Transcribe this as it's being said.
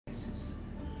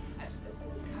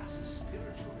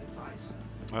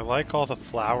I like all the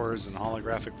flowers and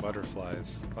holographic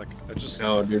butterflies. Like, I just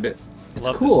Oh, dude, it's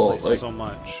love cool. this place so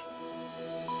much.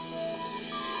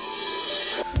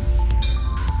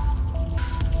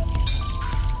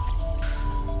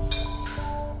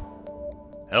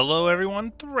 Hello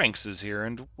everyone, Thranks is here,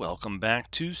 and welcome back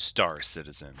to Star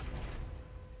Citizen.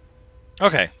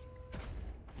 Okay.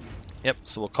 Yep,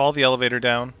 so we'll call the elevator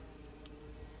down.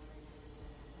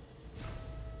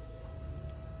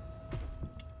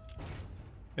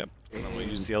 Yep, and then we'll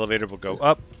use the elevator, we'll go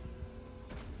up.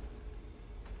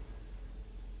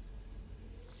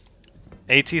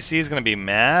 ATC is going to be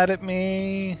mad at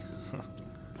me.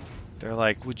 They're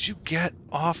like, would you get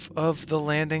off of the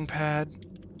landing pad?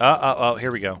 Oh,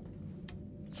 here we go.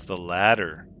 It's the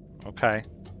ladder. Okay.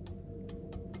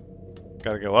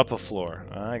 Gotta go up a floor.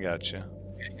 I gotcha.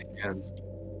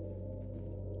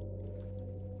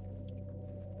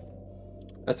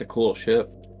 That's a cool ship.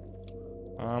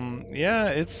 Yeah,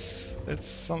 it's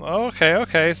some. Oh,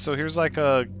 okay. So here's like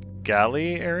a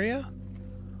galley area,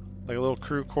 like a little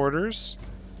crew quarters.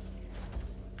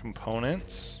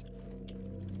 Components.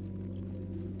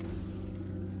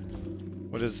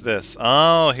 What is this?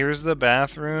 Oh, here's the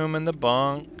bathroom and the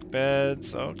bunk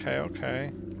beds. Okay.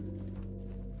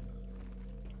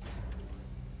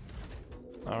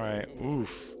 Alright,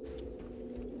 oof.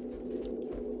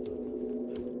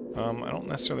 I don't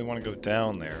necessarily want to go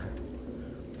down there.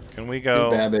 Can we go...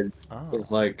 Babbage oh.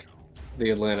 was like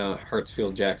the Atlanta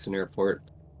Hartsfield-Jackson Airport.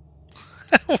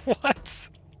 What?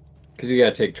 Because you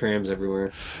gotta take trams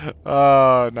everywhere.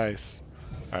 Oh, nice.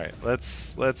 Alright,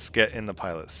 let's get in the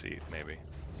pilot seat, maybe.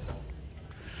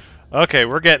 Okay,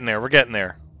 we're getting there,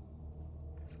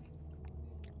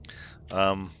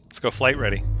 let's go flight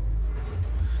ready.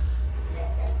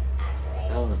 Systems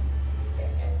activated. Oh.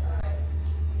 Systems on.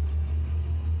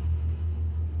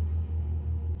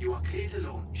 You are clear to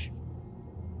launch.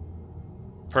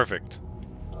 Perfect.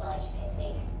 Launch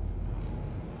complete.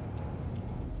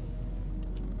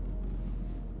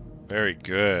 Very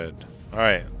good.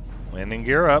 Alright, landing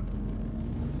gear up.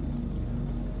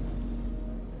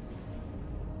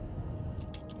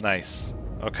 Nice.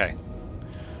 Okay.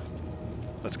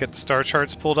 Let's get the star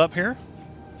charts pulled up here.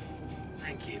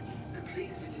 Thank you. And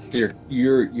please visit. So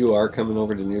you are coming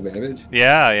over to New Babbage?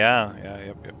 Yeah, yep.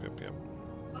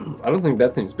 I don't think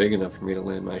that thing's big enough for me to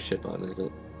land my ship on, is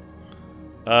it?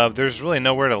 There's really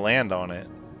nowhere to land on it.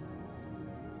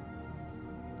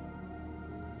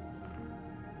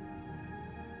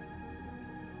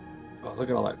 Oh,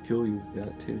 look at all that fuel you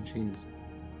got too, jeez.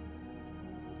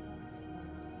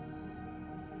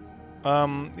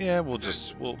 Yeah, we'll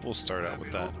start out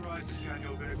with that. Authorized to scan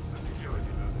your vehicle for security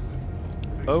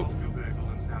purposes. Oh. Please hold your vehicle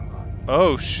on standby.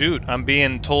 Oh shoot, I'm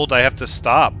being told I have to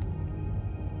stop.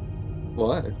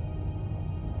 Why?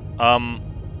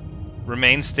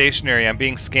 Remain stationary. I'm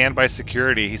being scanned by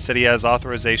security. He said he has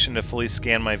authorization to fully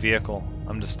scan my vehicle.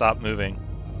 I'm to stop moving.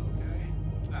 Okay.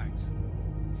 Thanks.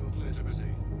 You're clear to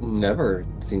proceed. Never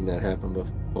seen that happen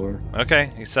before.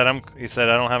 Okay, he said I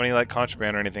don't have any like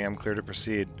contraband or anything. I'm clear to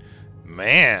proceed.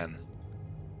 Man.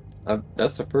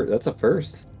 That's a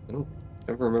first. I don't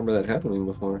ever remember that happening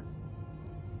before.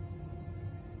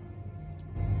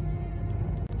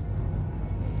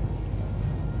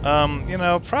 You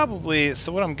know, probably,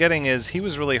 so what I'm getting is he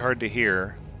was really hard to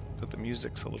hear, but the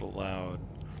music's a little loud.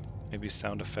 Maybe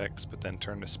sound effects, but then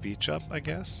turn the speech up, I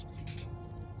guess.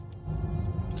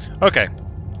 Okay.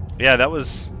 Yeah, that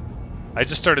was... I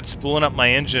just started spooling up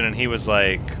my engine and he was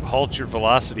like, halt your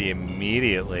velocity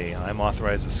immediately. I'm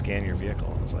authorized to scan your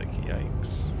vehicle. I was like,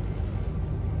 yikes.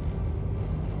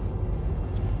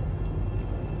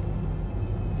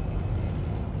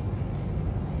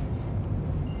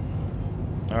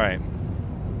 Alright.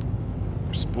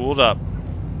 We're spooled up.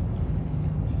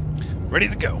 Ready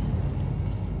to go.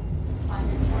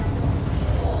 Quantum travel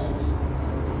engaged.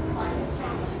 Quantum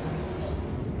travel complete.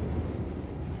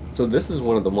 So this is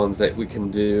one of the ones that we can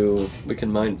do. We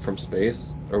can mine from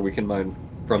space, or we can mine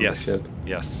from the ship.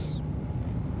 Yes.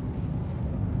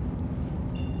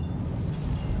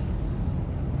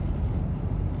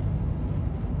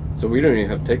 So we don't even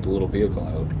have to take the little vehicle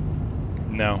out.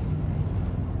 No.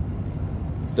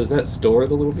 Does that store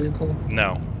the little vehicle?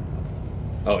 No.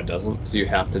 Oh, it doesn't. So you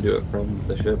have to do it from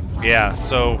the ship. Yeah,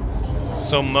 so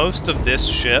most of this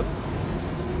ship,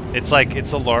 it's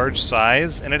a large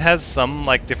size, and it has some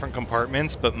like different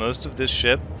compartments, but most of this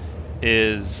ship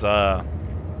is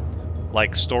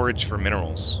like storage for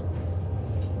minerals.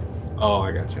 Oh,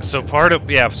 I gotcha. So part of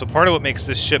what makes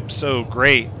this ship so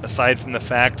great, aside from the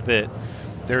fact that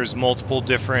there's multiple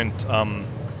different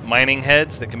mining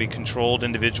heads that can be controlled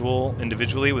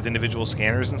individually with individual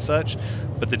scanners and such,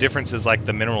 but the difference is like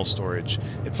the mineral storage.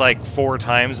 It's like 4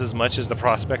 times as much as the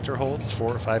prospector holds,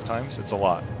 4 or 5 times. It's a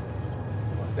lot.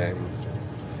 Dang.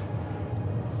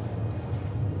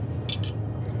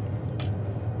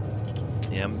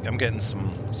 Yeah, I'm getting some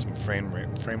frame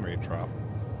rate drop.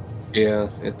 Yeah,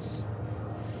 that's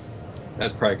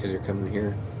probably because you're coming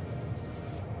here.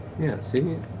 Yeah,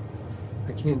 see?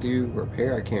 I can't do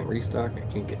repair, I can't restock, I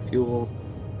can't get fuel.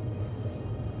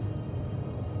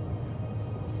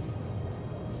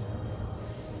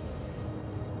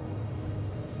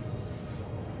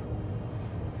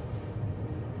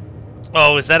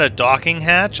 Oh, is that a docking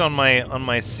hatch on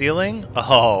my ceiling?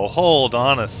 Oh, hold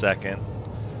on a second.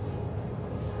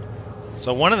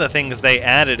 So one of the things they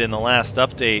added in the last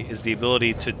update is the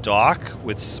ability to dock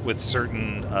with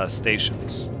certain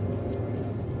stations.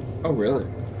 Oh, really?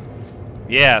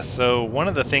 Yeah, so one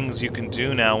of the things you can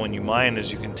do now when you mine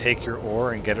is you can take your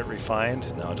ore and get it refined.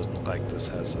 No, it doesn't look like this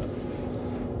has a...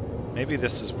 Maybe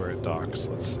this is where it docks.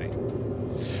 Let's see.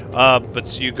 But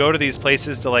so you go to these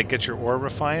places to like get your ore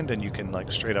refined, and you can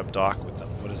like straight up dock with them.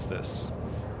 What is this?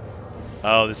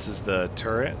 Oh, this is the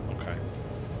turret? Okay.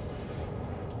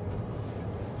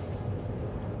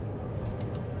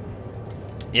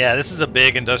 Yeah, this is a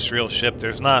big industrial ship.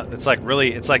 There's not... It's like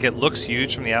really... It's like it looks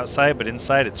huge from the outside, but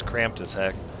inside it's cramped as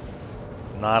heck.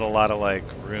 Not a lot of like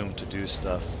room to do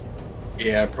stuff.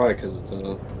 Yeah, probably because it's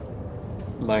a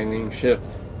mining ship.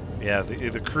 Yeah,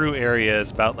 the crew area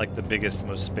is about like the biggest,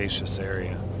 most spacious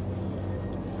area.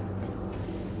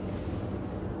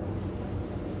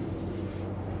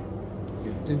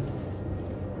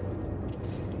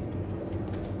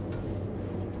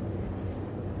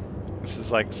 This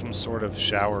is like some sort of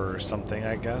shower or something,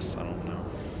 I guess. I don't know.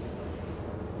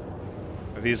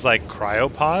 Are these like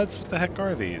cryopods? What the heck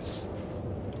are these?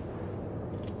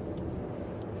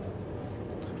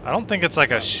 I don't think it's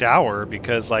like a shower,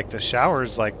 because like the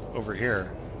shower's like over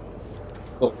here.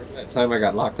 Oh, remember that time I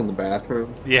got locked in the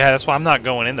bathroom? Yeah, that's why I'm not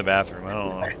going in the bathroom. I don't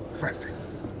know.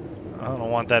 I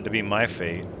don't want that to be my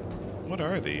fate. What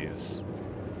are these?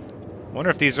 I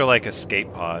wonder if these are like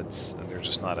escape pods and they're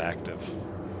just not active.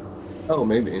 Oh,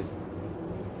 maybe.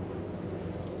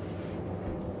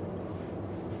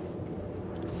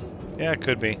 Yeah, it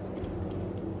could be.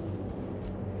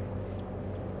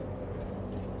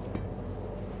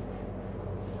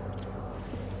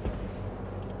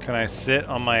 Can I sit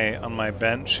on my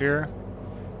bench here?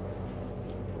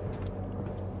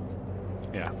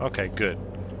 Yeah, okay, good.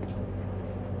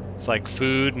 It's like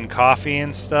food and coffee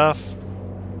and stuff.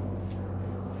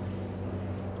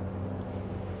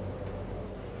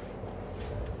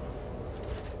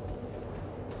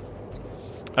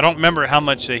 I don't remember how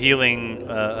much a healing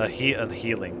I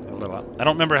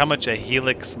don't remember how much a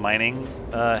Helix mining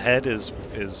head is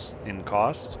in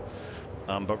cost,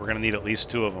 but we're gonna need at least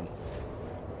 2 of them.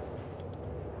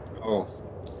 Oh,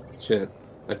 shit.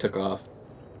 I took off.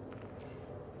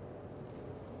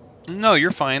 No,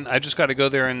 you're fine. I just got to go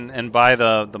there and buy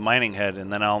the mining head,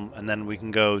 and then we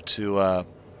can go to well,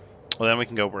 then we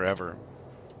can go wherever.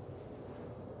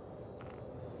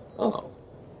 Oh.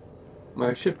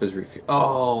 My ship is refueled.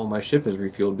 Oh, my ship is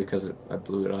refueled because I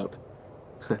blew it up.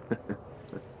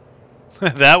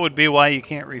 That would be why you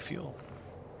can't refuel.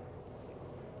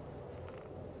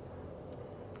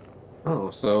 Oh,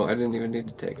 so I didn't even need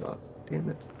to take off. Damn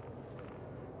it.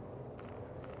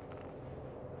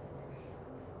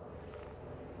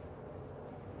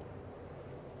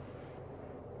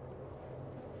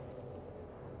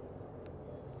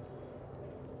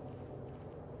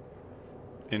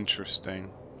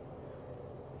 Interesting.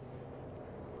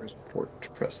 Where's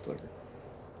port press lever?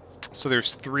 So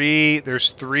there's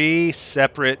three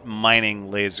separate mining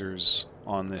lasers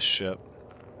on this ship.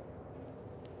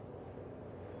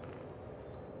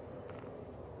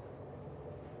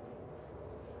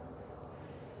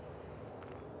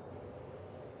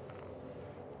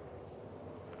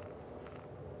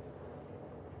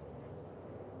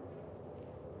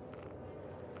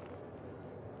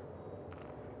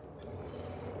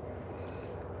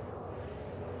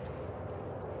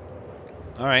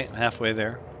 All right, halfway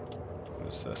there.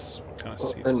 What is this? What kind of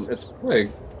Well, seat and is it's this?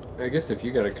 probably, I guess if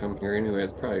you gotta come here anyway,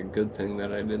 it's probably a good thing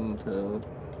that I didn't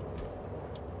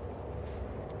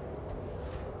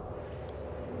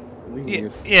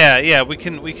leave. Yeah, we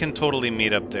can totally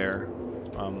meet up there.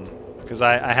 Because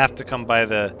I have to come by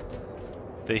the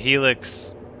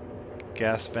Helix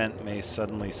gas vent may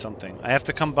suddenly something. I have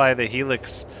to come by the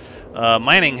Helix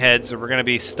mining heads, or we're gonna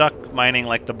be stuck mining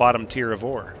like the bottom tier of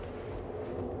ore.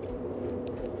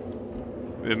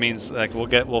 It means like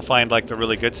we'll find like the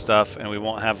really good stuff, and we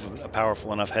won't have a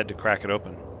powerful enough head to crack it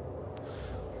open.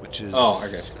 Which is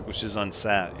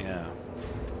unsat, yeah.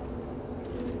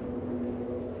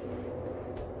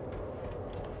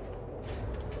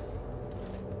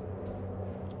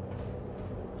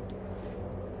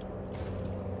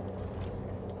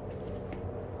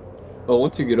 Oh,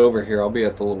 once you get over here, I'll be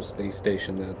at the little space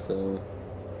station that's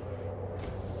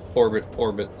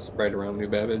orbits right around New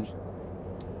Babbage.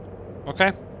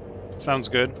 Okay, sounds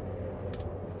good.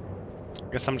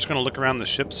 I guess I'm just gonna look around the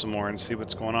ship some more and see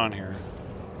what's going on here.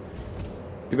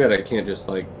 Too bad I can't just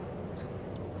like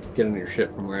get on your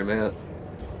ship from where I'm at.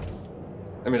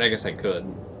 I mean, I guess I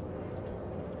could.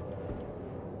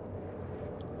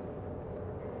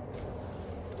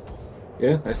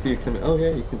 Yeah, I see you coming. Oh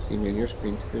yeah, you can see me on your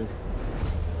screen too.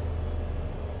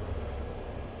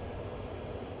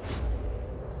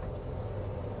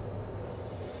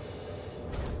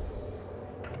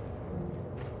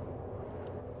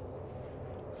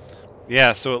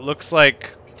 Yeah, so it looks like,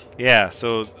 yeah,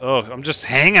 so, oh, I'm just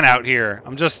hanging out here.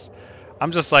 I'm just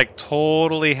like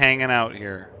totally hanging out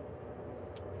here.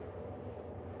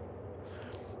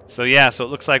 So yeah, so it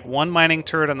looks like one mining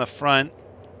turret on the front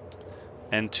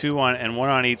and one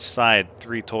on each side,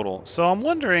 3 total. So I'm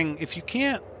wondering if you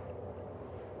can't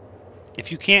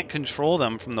control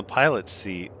them from the pilot's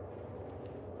seat.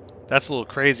 That's a little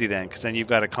crazy then, because then you've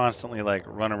got to constantly like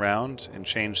run around and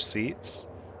change seats.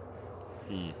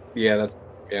 Yeah, that's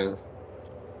yeah.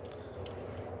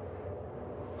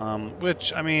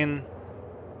 Which I mean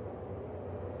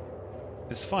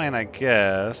is fine, I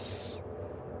guess.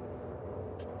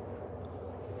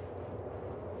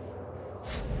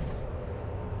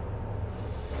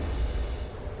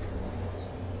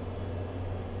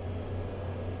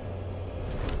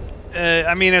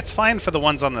 I mean, it's fine for the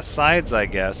ones on the sides, I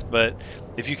guess, but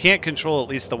if you can't control at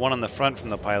least the one on the front from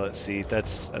the pilot seat, that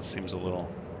seems a little...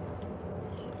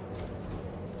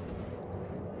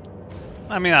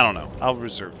 I mean, I don't know. I'll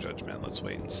reserve judgment. Let's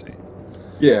wait and see.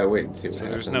 Yeah, wait and see what So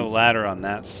happens. there's no ladder on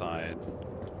that side.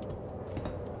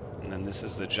 And then this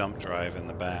is the jump drive in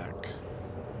the back.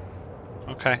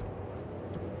 Okay.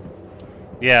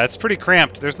 Yeah, it's pretty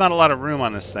cramped. There's not a lot of room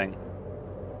on this thing.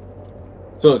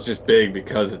 So it's just big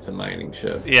because it's a mining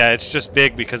ship. Yeah, it's just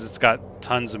big because it's got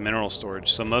tons of mineral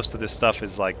storage. So most of this stuff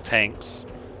is like tanks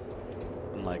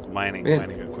and like mining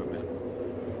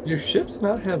equipment. Do ships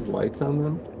not have lights on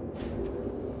them?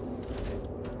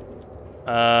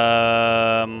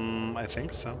 I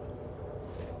think so.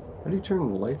 How do you turn the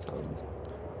lights on?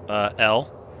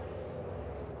 L.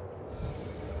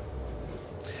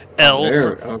 Oh,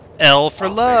 there. L for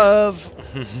love.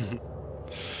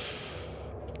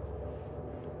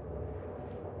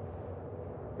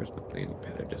 Where's my landing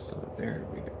pad? I just saw it. There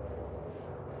we go.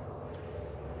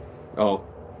 Oh,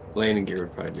 landing gear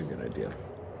would probably be a good idea.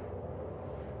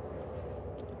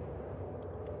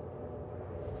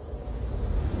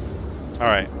 All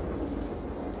right.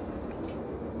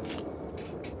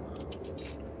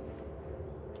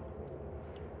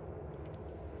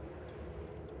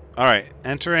 All right,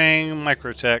 entering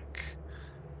Microtech.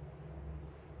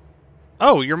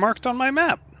 Oh, you're marked on my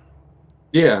map.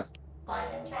 Yeah.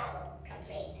 Quantum travel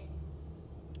complete.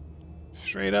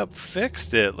 Straight up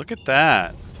fixed it. Look at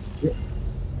that. Yeah.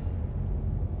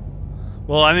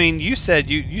 Well, I mean, you said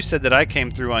that I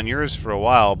came through on yours for a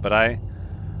while, but I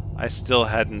still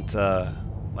hadn't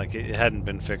like it hadn't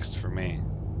been fixed for me.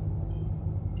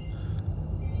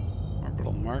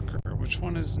 Orbital marker. Which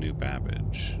one is New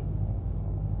Babbage?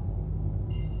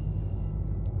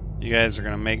 You guys are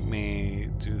gonna make me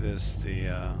do this the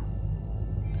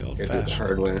old-fashioned. Do it the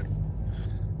hard way.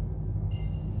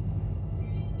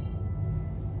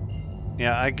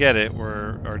 Yeah, I get it.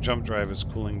 Our jump drive is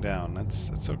cooling down.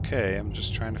 That's okay. I'm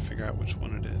just trying to figure out which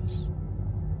one it is.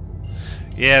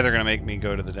 Yeah, they're gonna make me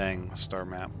go to the dang star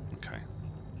map. Okay.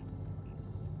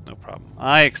 No problem.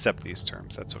 I accept these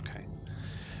terms. That's okay.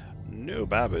 New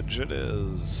Babbage it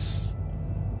is.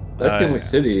 That's the only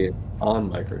city on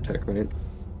Microtech, right?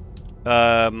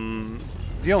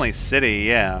 The only city,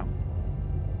 yeah.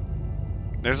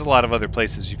 There's a lot of other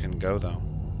places you can go, though.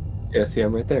 Yeah, see,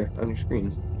 I'm right there on your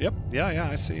screen. Yep. Yeah,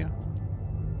 I see you.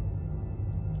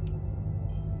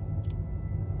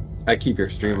 I keep your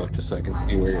stream up just so I can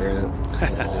see where you're at.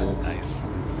 Nice.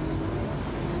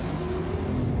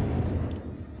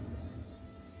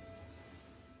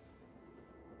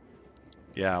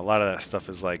 Yeah, a lot of that stuff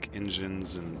is like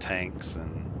engines and tanks,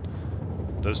 and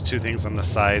those 2 things on the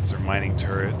sides are mining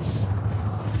turrets.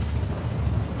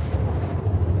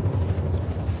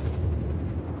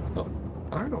 Oh,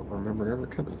 I don't remember ever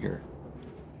coming here.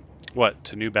 What,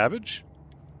 to New Babbage?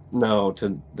 No,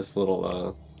 to this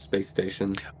little space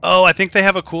station. Oh, I think they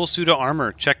have a cool suit of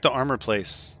armor. Check the armor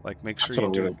place. Like, make sure That's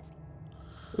what you I'm do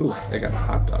gonna. it. Ooh, they got a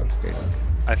hot dog stand.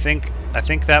 I think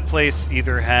that place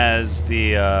either has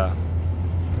the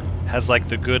has like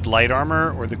the good light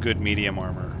armor or the good medium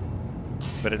armor,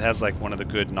 but it has like one of the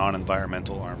good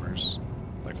non-environmental armors,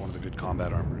 like one of the good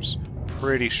combat armors.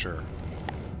 Pretty sure.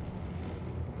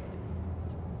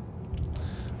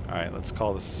 All right, let's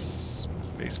call this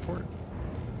spaceport.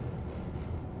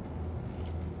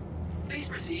 Please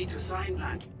proceed to assigned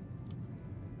land.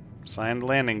 Signed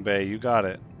landing bay. You got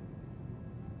it.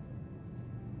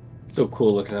 It's so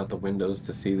cool looking out the windows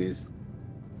to see these,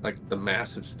 like the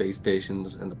massive space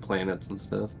stations and the planets and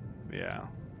stuff. Yeah.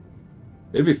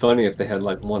 It'd be funny if they had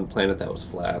like one planet that was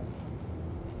flat.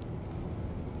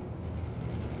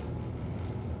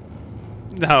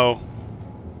 No.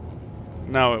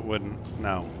 No, it wouldn't.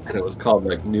 No. And it was called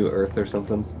like New Earth or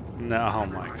something. No. Oh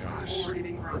my gosh.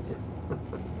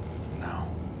 No.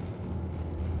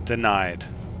 Denied.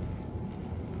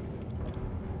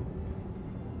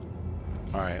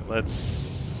 All right, let's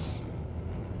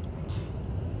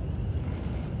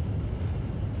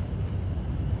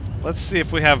see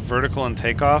if we have vertical and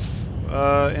takeoff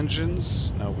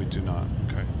engines. No, we do not.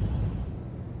 Okay.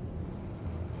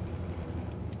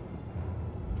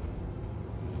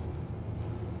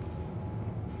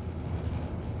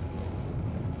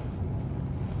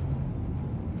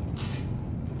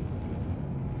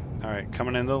 All right,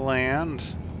 coming into land.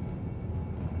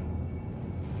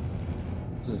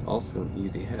 This is also an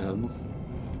easy hab.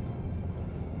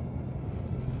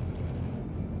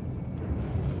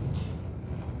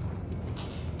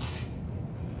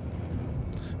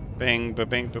 Bang,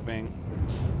 ba-bang, ba-bang.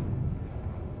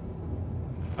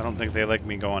 I don't think they like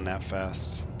me going that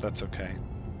fast. That's okay.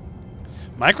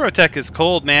 Microtech is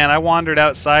cold, man. I wandered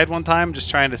outside one time just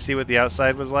trying to see what the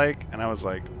outside was like, and I was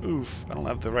like, oof, I don't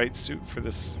have the right suit for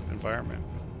this environment.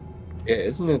 Yeah,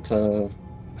 isn't it, I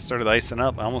started icing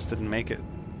up. I almost didn't make it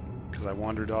because I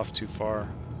wandered off too far.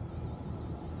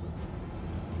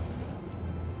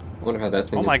 I wonder how that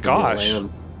thing Oh is my gonna gosh.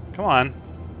 land. Come on.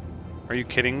 Are you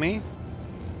kidding me?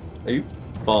 Are you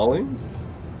falling?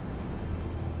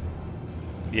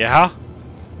 Yeah.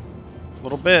 A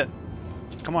little bit.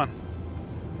 Come on.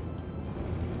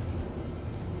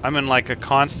 I'm in like a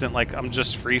constant, like I'm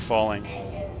just free falling.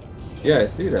 Engines. Yeah, I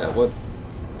see that. What?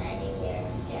 Landing gear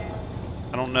down.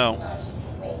 I don't know. Launch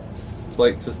complete.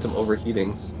 Flight system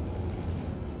overheating.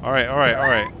 Alright, alright,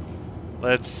 alright.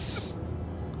 Let's...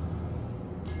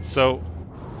 So,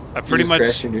 I pretty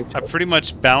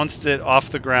much bounced it off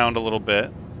the ground a little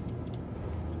bit.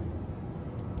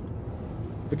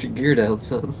 Put your gear down,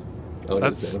 son. Oh, it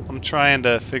is That's, down. I'm trying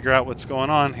to figure out what's going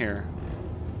on here.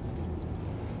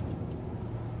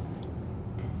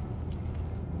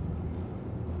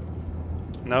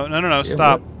 No, no, no, no, Yeah,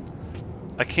 stop.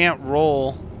 I can't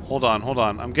roll. Hold on, hold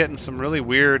on. I'm getting some really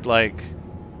weird, like...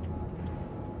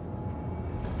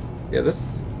 Yeah, this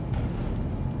is...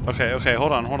 Okay, okay,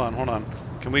 hold on, hold on, hold on.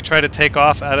 Can we try to take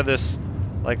off out of this,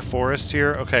 like, forest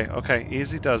here? Okay, okay,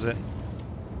 easy does it.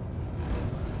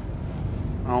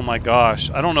 Oh my gosh,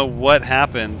 I don't know what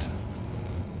happened.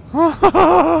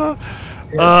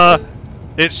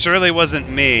 It surely wasn't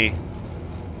me.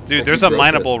 Dude, Like there's you a broke it.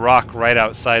 mineable rock right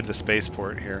outside the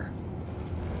spaceport here.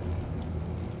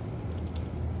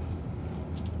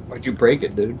 Why'd you break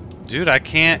it, dude? Dude, I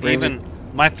can't Bring even...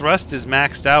 My thrust is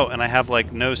maxed out and I have,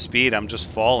 like, no speed. I'm just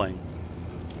falling.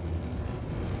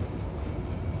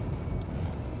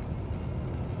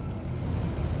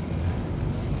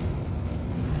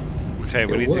 Okay,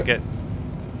 we Yeah, need to what? get...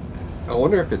 I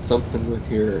wonder if it's something with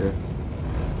your...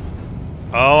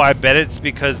 Oh, I bet it's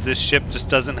because this ship just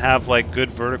doesn't have, like, good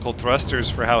vertical thrusters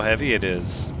for how heavy it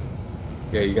is.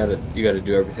 Yeah, you gotta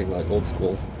do everything like old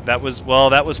school. That was,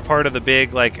 well, that was part of the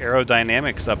big, like,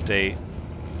 aerodynamics update.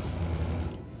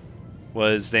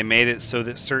 Was they made it so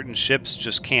that certain ships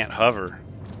just can't hover.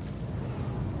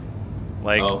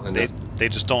 Like, Oh, and they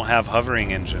just don't have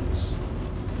hovering engines.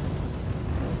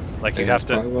 Like, you Yeah, have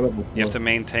that's probably what to... I'm- You have to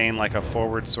maintain, like, a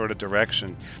forward sort of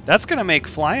direction. That's going to make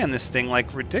flying this thing,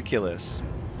 like, ridiculous.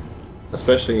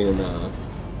 Especially in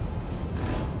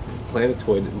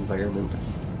planetoid environment.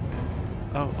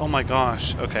 Oh my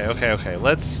gosh. Okay, okay, okay.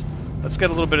 Let's get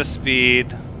a little bit of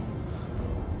speed.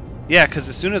 Yeah, because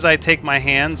as soon as I take my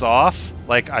hands off,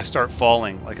 like, I start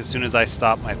falling. Like, as soon as I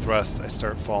stop my thrust, I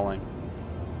start falling.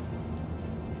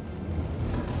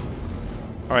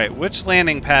 Alright, which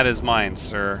landing pad is mine,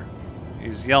 sir?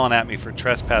 He's yelling at me for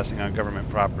trespassing on government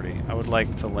property. I would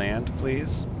like to land,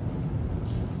 please.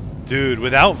 Dude,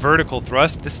 without vertical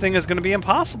thrust, this thing is going to be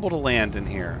impossible to land in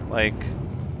here. Like,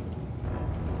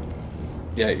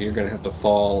 Yeah, you're gonna have to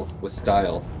fall with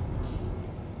style.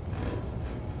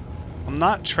 I'm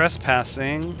not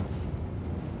trespassing.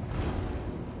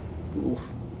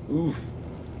 Oof. Oof.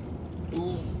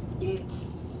 Oof.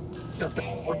 Got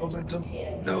that forward Engines momentum.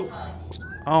 2 No. hot.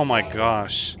 Oh my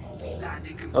gosh. Complete.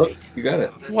 Landing Oh, complete. you got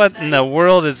it. What in the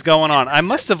world is going on? I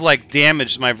must have like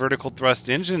damaged my vertical thrust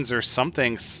engines or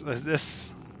something.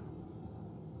 This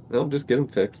No, just get them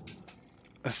fixed.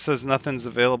 says nothing's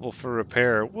available for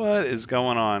repair. What is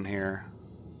going on here?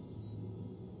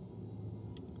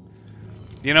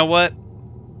 You know what?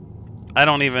 I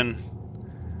don't even.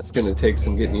 It's gonna take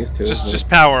some getting used to. Just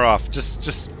power off.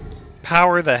 Just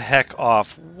power the heck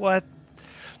off. What?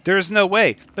 There's no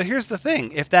way. But here's the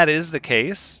thing. If that is the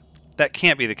case, that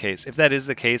can't be the case. If that is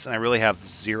the case and I really have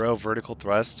 0 vertical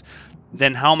thrust,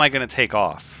 then how am I going to take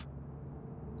off?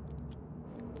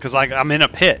 Because like I'm in a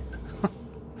pit.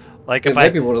 Like It if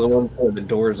might be one of the ones where the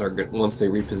doors are good. Once they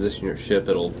reposition your ship,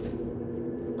 it'll.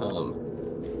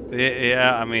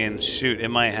 Yeah, I mean, shoot, it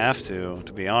might have to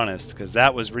be honest, because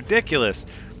that was ridiculous.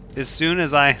 As soon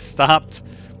as I stopped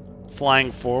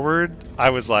flying forward, I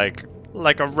was like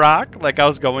a rock, like I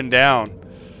was going down,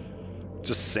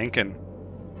 just sinking.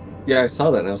 Yeah, I saw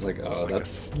that and I was like, oh, Like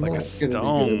that's like a not gonna be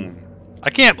stone. good. I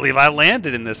can't believe I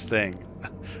landed in this thing.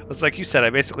 It's like you said, I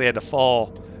basically had to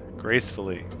fall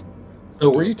gracefully. So,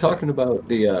 were you talking about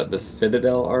the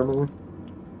Citadel armor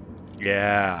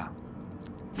Yeah.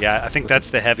 Yeah, I think that's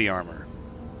the heavy armor.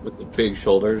 with the big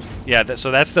shoulders? Yeah,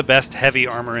 so that's the best heavy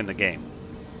armor in the game.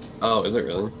 Oh, is it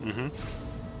really? Mm-hmm.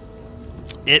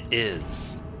 It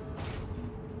is.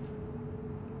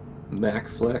 Mac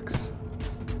Flex.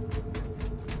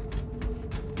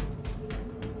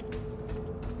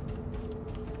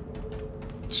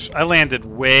 I landed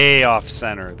way off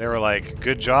center. They were like,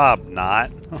 good job,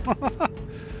 not.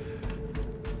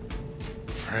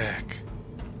 Frick.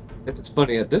 And it's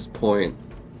funny, at this point,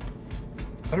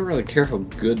 I don't really care how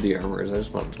good the armor is, I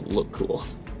just want it to look cool.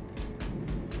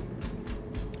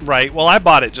 Right, well, I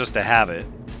bought it just to have it.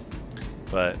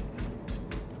 But,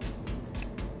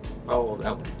 Oh,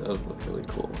 that one does look really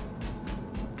cool.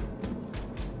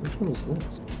 Which one is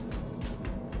this?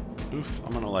 oof,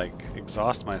 I'm gonna like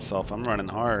exhaust myself. I'm running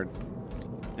hard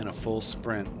in a full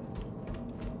sprint.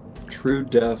 True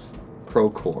Def Pro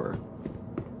Core.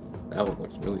 That one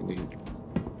looks really neat.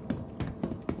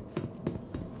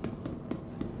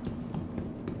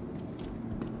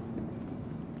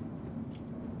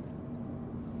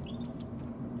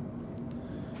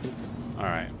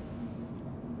 Alright.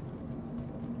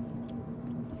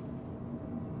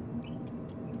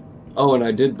 Oh, and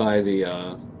I did buy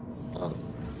the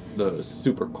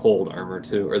super cold armor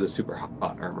too, or the super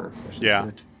hot armor. I should Yeah,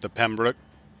 say. the Pembroke.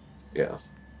 Yeah.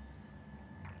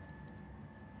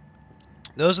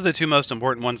 Those are the two most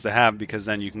important ones to have because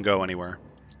then you can go anywhere.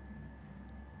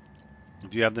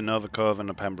 If you have the Novikov and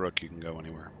the Pembroke, you can go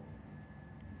anywhere.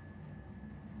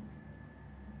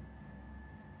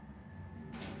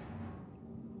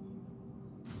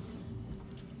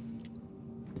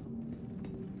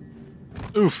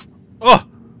 Oof. Oh!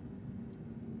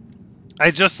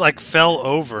 I just like fell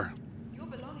over.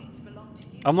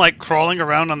 I'm like crawling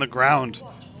around on the ground.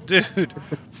 Dude.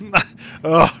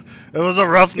 Oh, it was a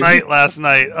rough night last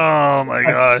night. Oh my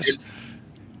gosh.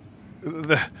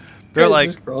 They're like,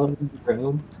 Just crawling on the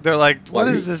ground. they're like, what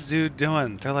Why is you- this dude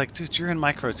doing? They're like, dude, you're in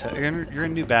microtech. You're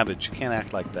in New Babbage. You can't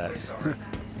act like that.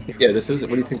 Yeah, this is.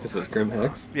 What do you think this is, Grim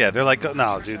Hex? Yeah, they're like,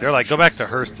 no, dude. They're like, go back to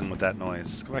Hurston with that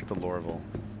noise. Go back to Lorville.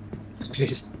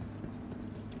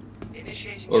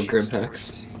 Initiating Or ship Grim storage Hex.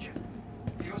 procedure.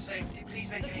 For your safety, please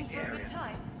vacate the area.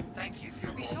 Thank you for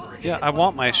your cooperation. Yeah, I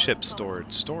want my ship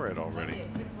stored. Store it already.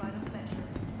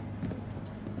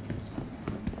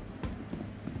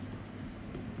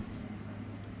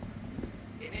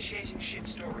 Initiating ship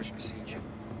storage procedure.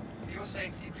 For your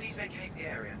safety, please vacate the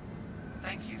area.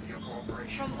 Thank you for your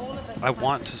cooperation. I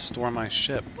want to store my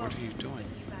ship. What are you doing?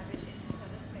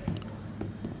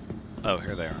 Oh,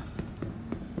 here they are.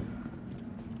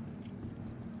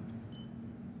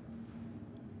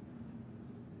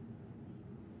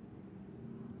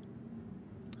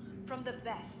 From the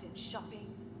best in shopping,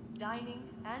 dining,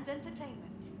 and entertainment.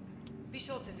 Be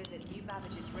sure to visit New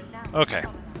Babbage's renowned Okay.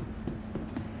 promenade.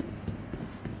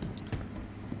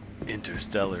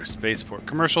 Interstellar spaceport.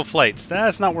 Commercial flights.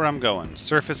 That's not where I'm going.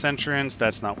 Surface entrance.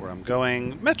 That's not where I'm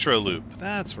going. Metro loop.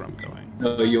 That's where I'm going.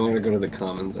 No, you want to go to the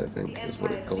Commons, I The think, is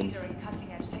what it's Empire's called. leader in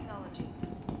cutting-edge technology,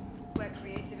 where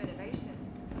creative innovation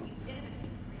meets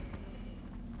innovative creativity.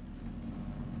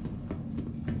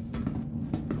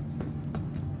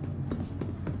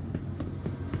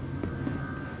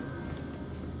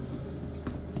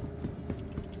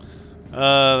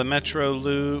 The Metro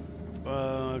Loop,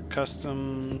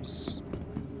 customs.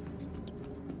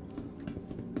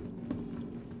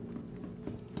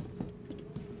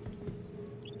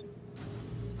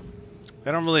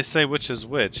 They don't really say which is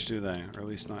which, do they? Or at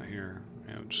least not here.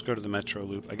 Yeah, just go to the Metro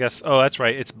Loop. I guess. Oh, that's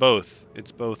right. It's both.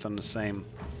 It's both on the same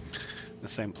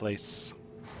place.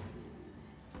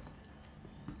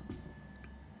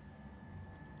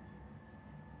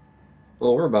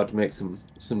 Well, we're about to make some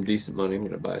decent money. I'm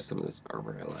gonna buy some of this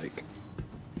armor I like.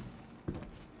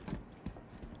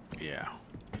 Yeah.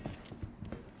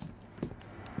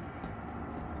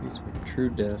 These were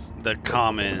true death. The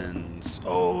Commons.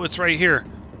 Oh, it's right here.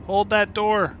 Hold that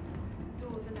door.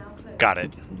 Doors are now closed. Got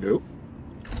it. Nope.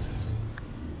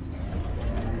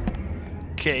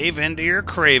 Cave into your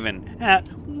craven at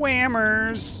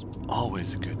Whammers.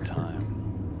 Always a good time.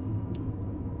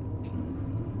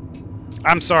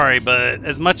 I'm sorry, but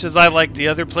as much as I like the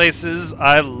other places,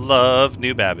 I love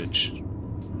New Babbage.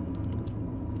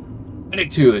 I do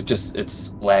too. It's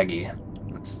laggy.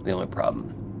 That's the only problem.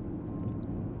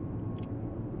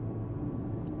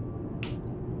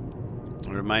 It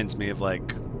reminds me of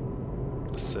like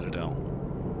the Citadel.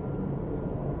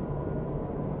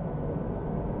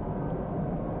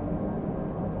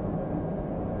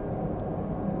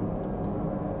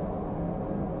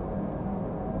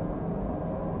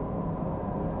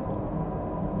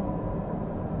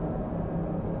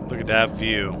 Look at that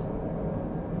view.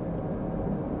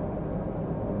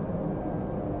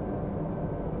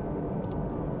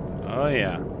 Oh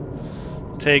yeah.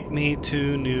 Take me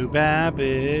to New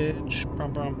Babbage.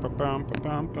 Bum, bum, bum, bum, bum,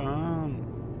 bum, bum.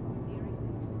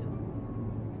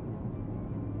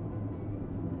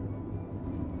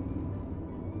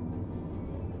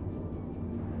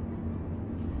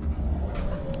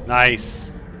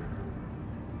 Nice.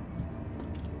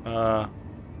 You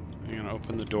gonna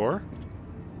open the door?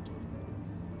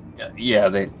 Yeah,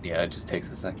 it just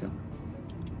takes a second.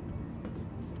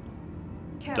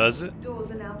 Careful, Does it?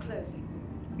 Doors are now closing.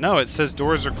 No, it says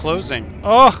doors are closing.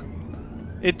 Oh!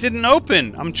 It didn't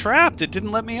open. I'm trapped. It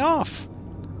didn't let me off.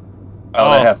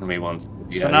 Oh, that happened to me once.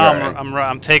 So now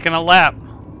I'm taking a lap.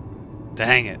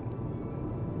 Dang it.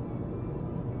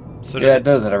 So Yeah, it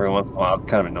does it every once in a while. It's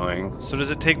kind of annoying. So does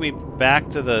it take me back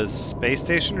to the space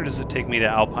station, or does it take me to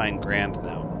Alpine Grand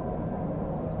now?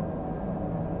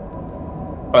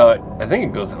 Well, I think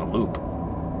it goes in a loop.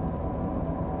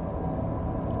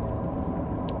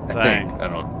 Dang. I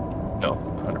don't know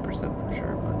 100% for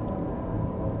sure,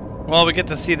 but Well, we get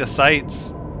to see the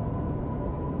sights.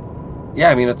 yeah,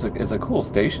 I mean it's a cool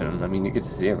station. I mean you get to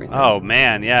see everything. Oh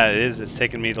man, yeah, it is. It's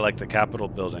taking me to like the Capitol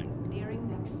building. Nearing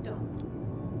next stop.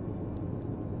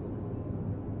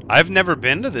 I've never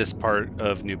been to this part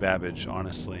of New Babbage,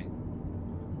 honestly.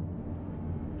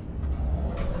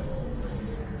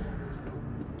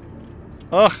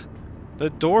 Ugh, the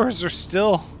doors are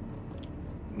still.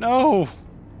 No,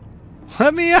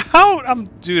 let me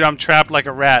out! Dude, I'm trapped like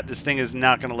a rat. This thing is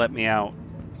not gonna let me out.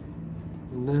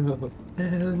 No.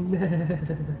 Oh,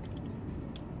 no.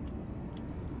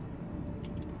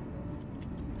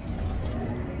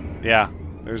 Yeah,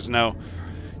 there's no.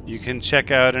 You can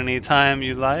check out anytime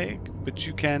you like, but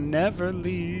you can never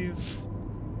leave.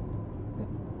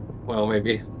 Well,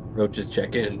 maybe roaches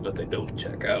check in, but they don't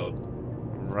check out.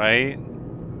 Right?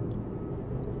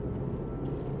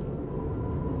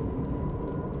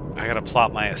 I gotta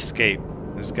plot my escape.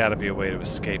 There's gotta be a way to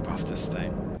escape off this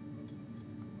thing.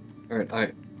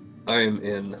 Alright, I am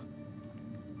in.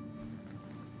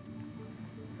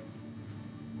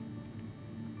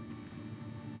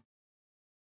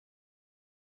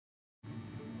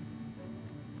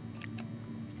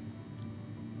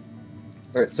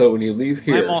 Alright, so when you leave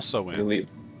here, I'm also in.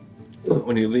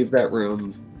 When you leave that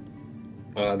room,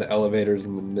 the elevator's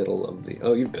in the middle of the.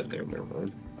 Oh, you've been there. Never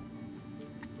mind.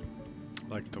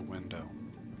 Like the window.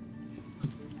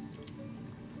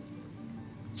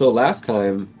 So last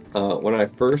time, when I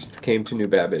first came to New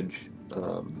Babbage,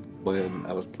 when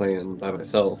I was playing by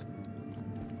myself,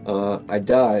 I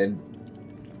died.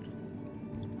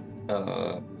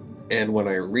 And when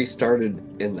I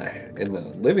restarted in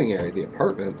the living area, the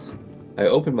apartments, I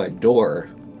opened my door,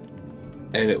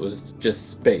 and it was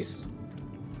just space.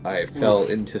 I fell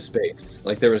into space.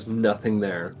 Like there was nothing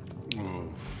there.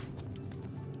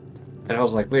 And I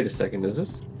was like, wait a second,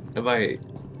 does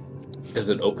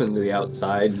it open to the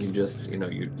outside and you just, you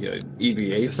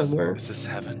EVA somewhere? Is this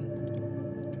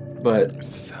heaven? But Is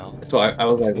this hell? so I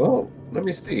was like, well, let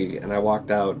me see. And I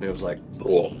walked out and it was like,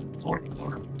 oh.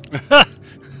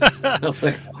 I was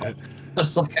like,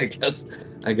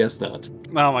 I guess not.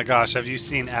 Oh my gosh, have you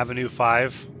seen Avenue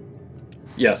 5?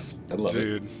 Yes, I love it.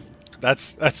 Dude,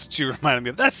 That's what you reminded me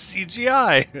of. That's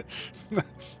CGI.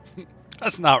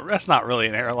 That's not really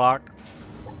an airlock.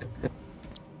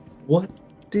 What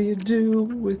do you do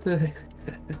with a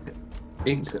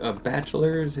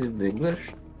bachelor's in English?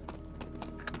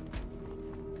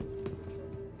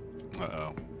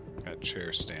 Uh-oh. Got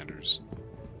chair standers.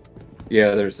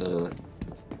 Yeah, they're still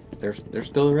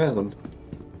around.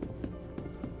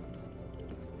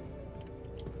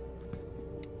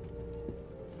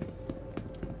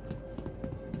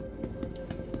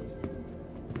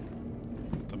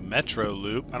 The Metro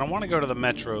Loop. I don't want to go to the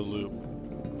Metro Loop.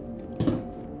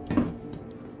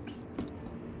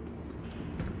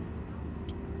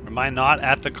 Am I not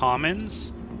at the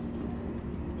Commons?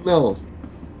 No,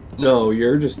 no,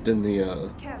 you're just in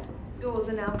the Careful, doors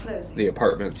are now closing. the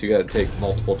apartments. You got to take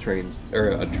multiple trains or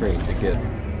a train to get.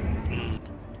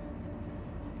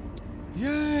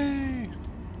 Yay!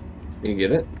 You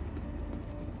get it?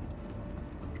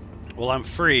 Well, I'm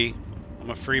free. I'm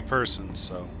a free person,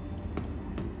 so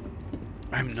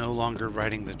I'm no longer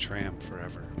riding the tram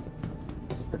forever.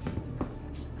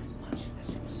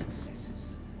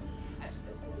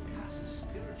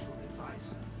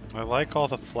 I like all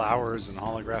the flowers and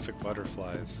holographic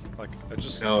butterflies. Like, I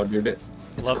just No, dude, it's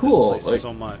love cool. this place Like,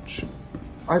 so much.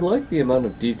 I like the amount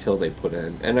of detail they put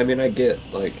in, and I mean, I get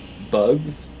like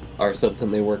bugs are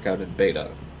something they work out in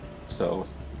beta, so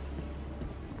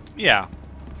Yeah.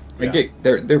 I get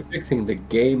they're fixing the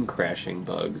game crashing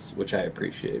bugs, which I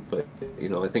appreciate. But you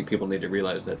know, I think people need to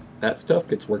realize that that stuff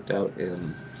gets worked out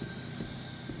in,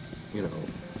 you know,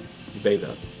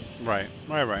 beta. Right.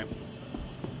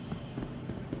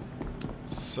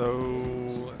 So,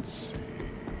 let's see.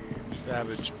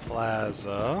 Babbage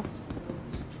Plaza.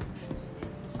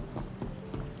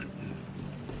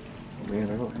 Oh, man,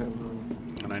 I don't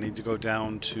have. And I need to go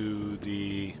down to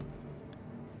the...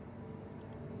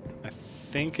 I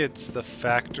think it's the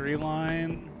factory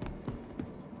line.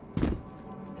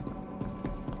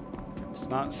 It's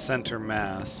not Center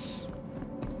Mass.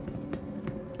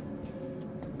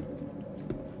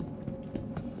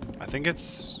 I think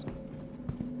it's...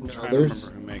 I'm trying to remember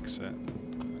who makes it.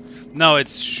 No,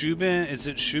 it's Shubin. Is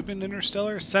it Shubin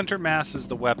Interstellar? Center Mass is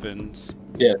the weapons.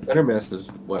 Yeah, Center Mass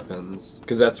is weapons,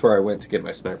 because that's where I went to get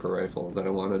my sniper rifle that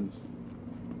I wanted.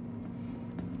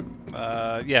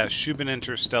 Yeah, Shubin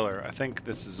Interstellar. I think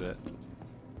this is it.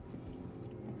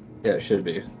 Yeah, it should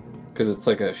be, because it's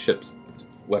like a ship's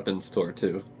weapons store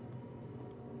too.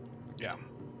 Yeah.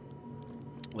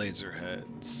 Laser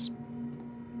heads.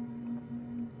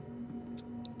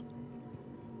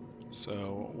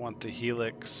 So, want the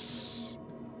Helix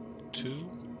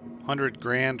 200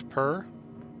 grand per.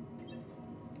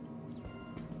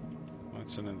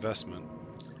 That's an investment.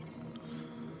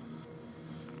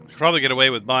 Could probably get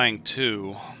away with buying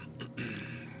 2,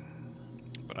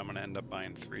 but I'm gonna end up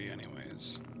buying 3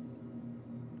 anyways.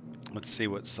 Let's see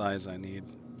what size I need.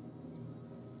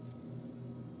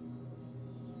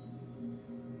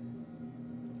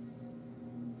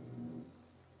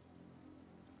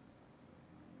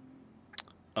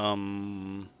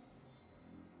 Womp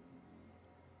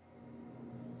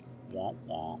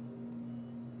womp.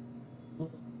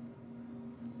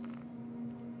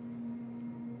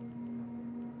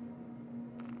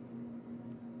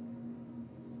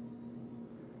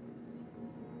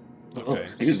 Oh, Okay,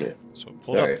 excuse me. so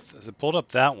it pulled up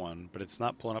that one, but it's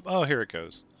not pulling up. Oh, here it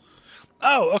goes.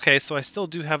 Oh, okay, so I still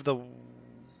do have the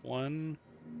one.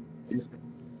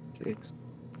 Jeez.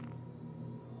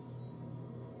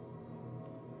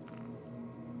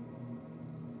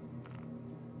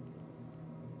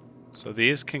 So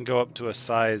these can go up to a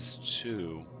size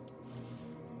 2.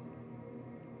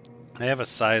 I have a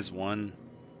size 1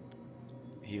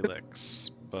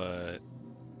 Helix, but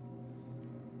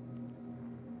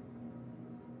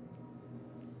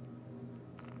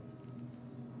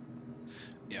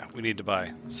yeah, we need to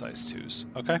buy size 2s.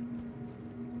 Okay.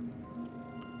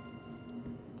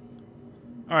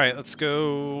 Alright, let's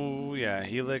go. Yeah,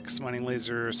 Helix, mining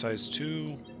laser, size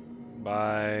 2.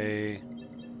 Buy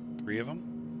 3 of them.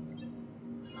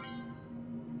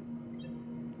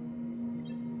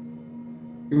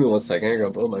 Give me 1 second, I gotta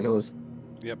blow my nose.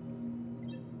 Yep.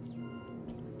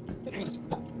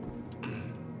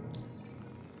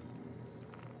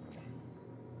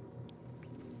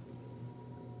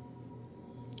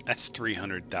 That's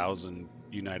 300,000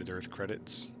 United Earth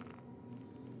credits.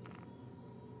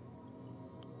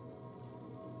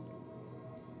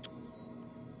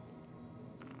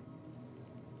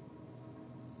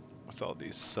 With all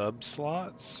these sub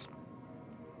slots.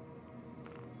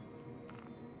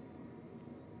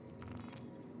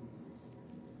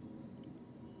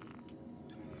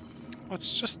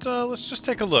 Let's just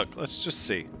take a look. Let's just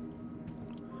see.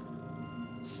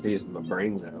 Sneeze my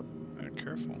brains out. Very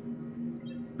careful.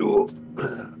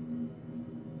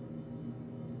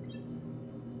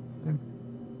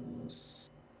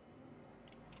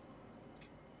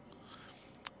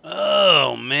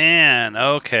 Oh man.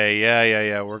 Okay.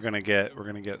 Yeah. We're gonna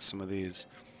get some of these.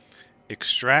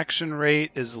 Extraction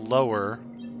rate is lower,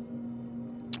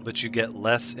 but you get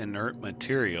less inert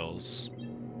materials.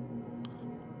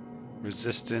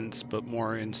 Resistance, but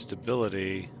more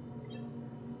instability.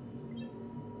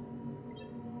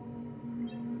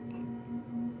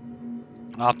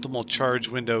 Optimal charge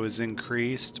window is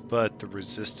increased, but the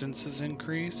resistance is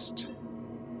increased.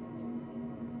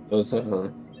 Those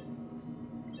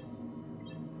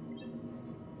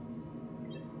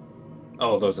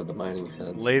Oh, those are the mining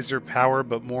heads. Laser power,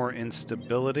 but more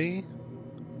instability.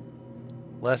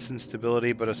 Less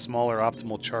instability, but a smaller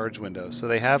optimal charge window. So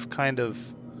they have kind of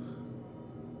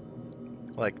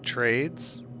like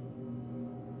trades.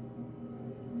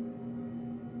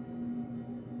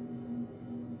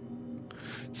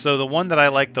 So the one that I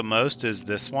like the most is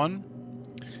this one.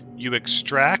 You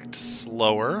extract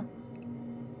slower,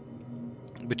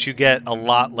 but you get a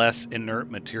lot less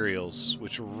inert materials,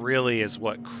 which really is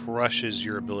what crushes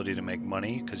your ability to make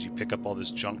money, because you pick up all this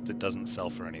junk that doesn't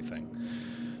sell for anything.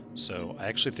 So I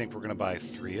actually think we're going to buy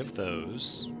 3 of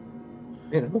those.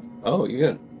 Man, oh, you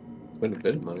got quite a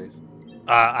bit of money.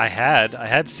 I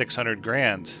had 600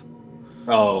 grand.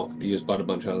 Oh, you just bought a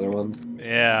bunch of other ones?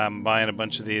 Yeah, I'm buying a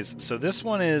bunch of these. So this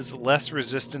one is less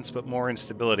resistance but more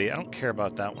instability. I don't care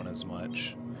about that one as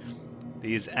much.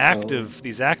 These active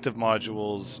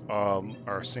modules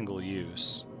are single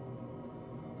use.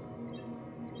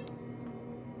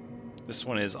 This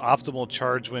one is optimal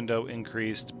charge window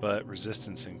increased but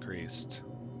resistance increased.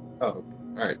 Oh, all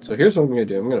right. So here's what I'm gonna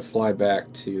do. I'm gonna fly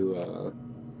back to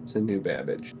New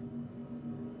Babbage.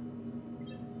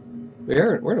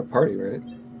 We're in a party, right?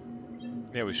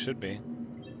 Yeah, we should be.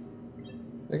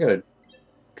 I got a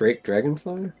Drake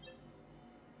Dragonfly.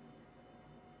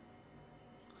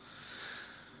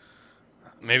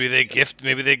 Maybe they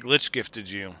glitch gifted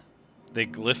you. They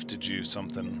glyphed you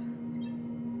something.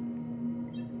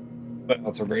 But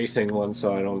it's a racing one,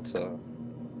 so I don't.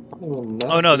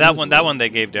 Oh no, that one they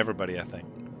gave to everybody, I think.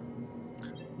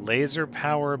 Laser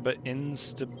power, but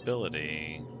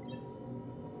instability.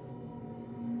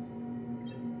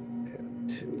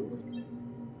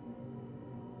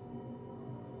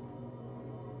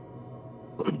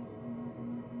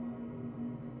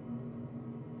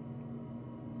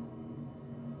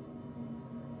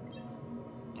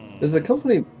 Does the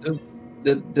company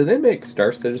do they make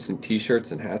Star Citizen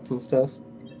T-shirts and hats and stuff?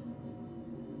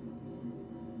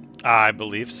 I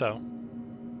believe so.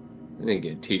 I need to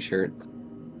get a T-shirt.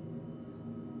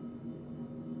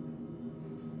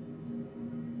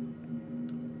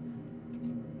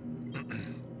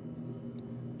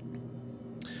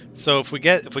 So if we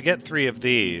get 3 of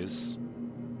these,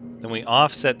 then we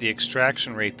offset the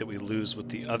extraction rate that we lose with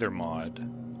the other mod.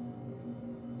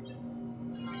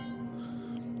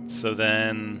 So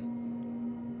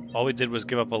then all we did was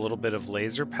give up a little bit of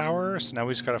laser power, so now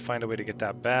we just got to find a way to get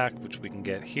that back, which we can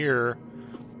get here,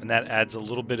 and that adds a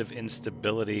little bit of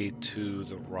instability to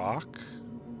the rock.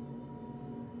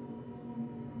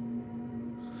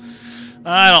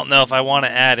 I don't know if I want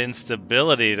to add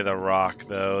instability to the rock,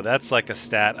 though. That's like a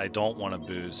stat I don't want to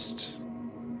boost.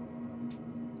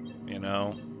 You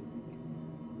know?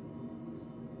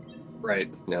 Right.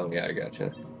 No, yeah, I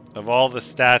gotcha. Of all the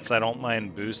stats I don't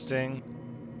mind boosting,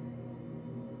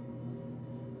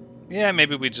 yeah,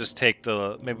 maybe we just take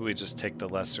the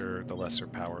lesser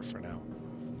power for now.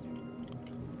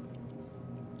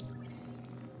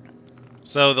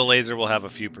 So the laser will have a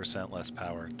few % less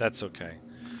power. That's okay.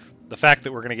 The fact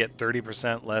that we're going to get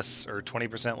 30% less or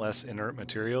 20% less inert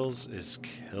materials is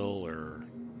killer.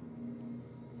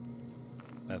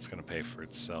 That's going to pay for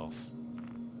itself.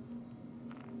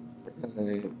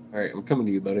 Alright, I'm coming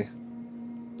to you, buddy.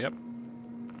 Yep.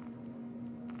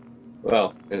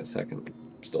 Well, in a second.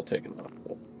 I'm still taking off.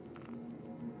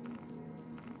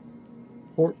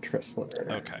 Fort Tressler.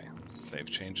 Okay. Save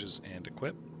changes and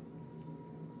equip.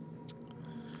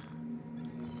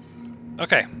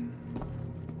 Okay.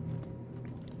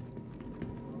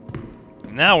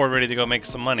 Now we're ready to go make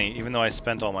some money, even though I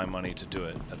spent all my money to do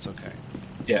it. That's okay.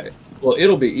 Yeah. Well,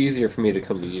 it'll be easier for me to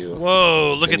come to you.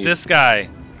 Whoa, look at this guy.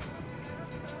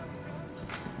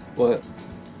 What?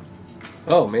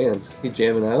 Oh, man. He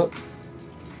jamming out?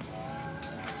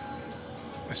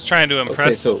 He's trying to impress.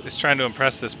 Okay, so- he's trying to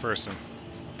impress this person.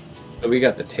 So we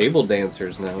got the table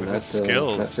dancers now, With not his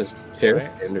skills, not just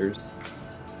chair standers.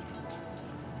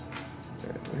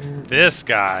 This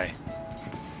guy.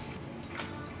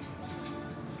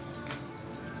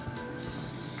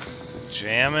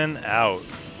 Jamming out.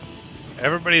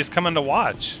 Everybody's coming to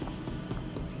watch.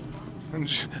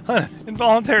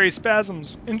 Involuntary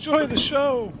spasms. Enjoy the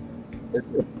show. Is it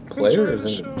a player or is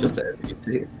it just an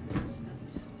NPC?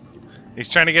 He's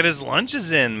trying to get his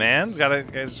lunches in, man.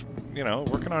 Guy's, you know,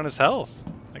 working on his health.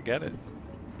 I get it.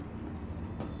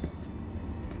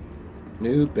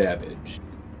 New Babbage.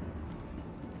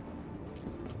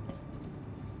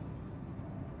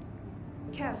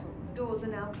 Careful, doors are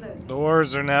now closing.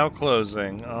 Doors are now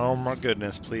closing. Oh my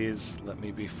goodness, please let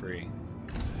me be free.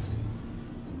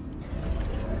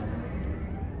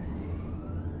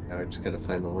 Now I just gotta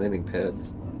find the landing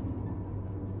pads.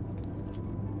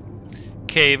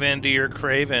 Cave into your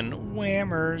craven.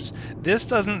 Whammers. This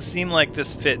doesn't seem like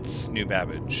this fits New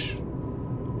Babbage.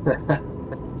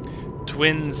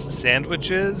 Twins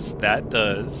sandwiches? That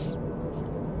does.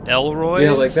 Elroy's?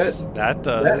 Yeah, like that. That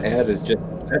does. That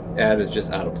ad is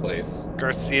just out of place.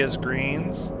 Garcia's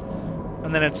greens.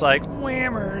 And then it's like,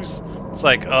 whammers. It's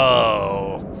like,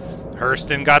 oh,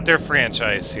 Hurston got their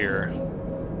franchise here.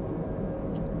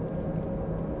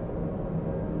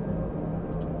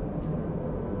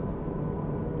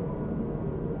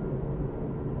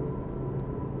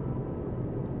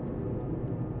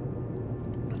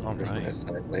 All There's my right.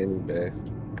 assigned landing bay.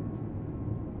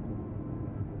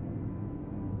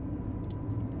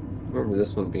 Remember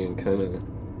this one being kind of...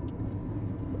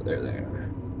 There they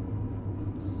are.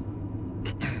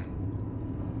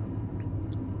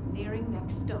 Nearing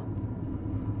next stop.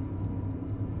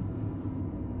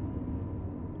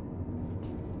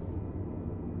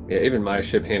 Yeah, even my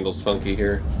ship handles funky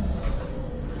here.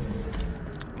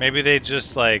 Maybe they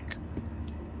just like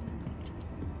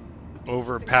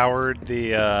overpowered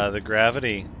the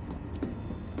gravity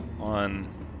on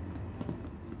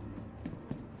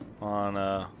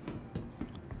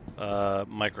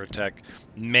Microtech.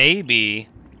 Maybe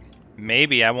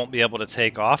I won't be able to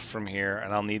take off from here,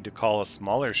 and I'll need to call a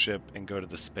smaller ship and go to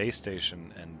the space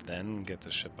station, and then get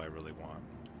the ship I really want.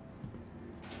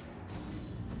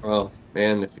 Oh,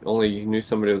 man, if only you knew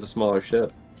somebody with a smaller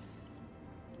ship.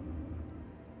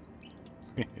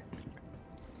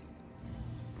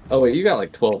 Oh, wait, you got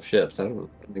like 12 ships. I don't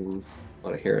even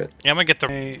want to hear it. Yeah, I'm gonna get the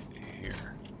here.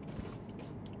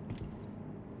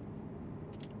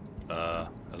 Hello,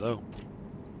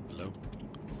 hello,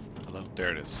 hello.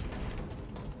 There it is.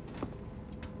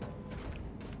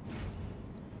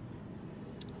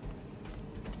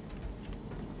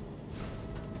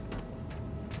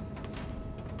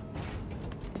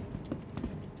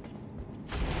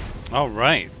 All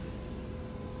right.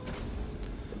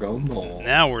 Argo Mole.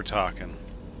 Now we're talking.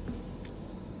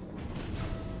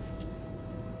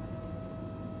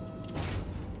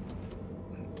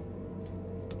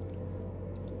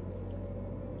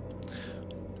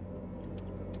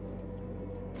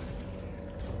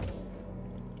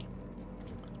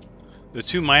 The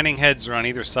two mining heads are on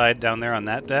either side down there on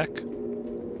that deck.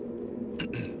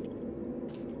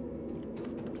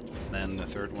 Then the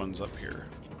third one's up here.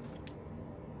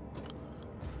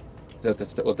 Is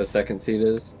that what the second seat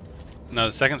is? No,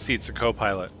 the second seat's a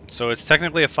co-pilot. So it's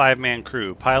technically a 5-man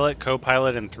crew. Pilot,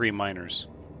 co-pilot, and 3 miners.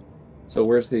 So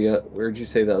where'd you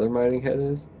say the other mining head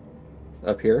is?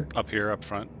 Up here? Up here, up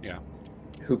front, yeah.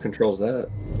 Who controls that?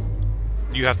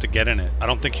 You have to get in it. I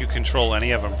don't think you control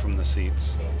any of them from the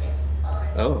seats.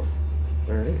 Oh,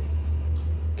 alright.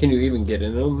 Can you even get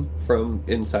in them from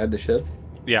inside the ship?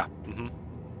 Yeah. Mm-hmm.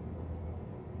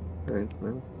 Alright,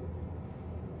 well.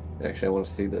 Actually, I want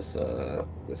to see this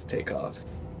this takeoff.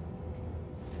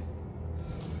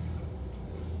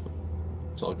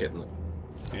 So I'll get in the...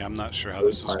 Yeah, I'm not sure how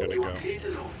this is going to You go. are clear to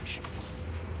launch.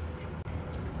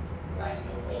 Launch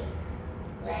complete.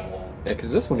 Landing. Yeah,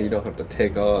 because this one you don't have to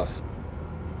take off.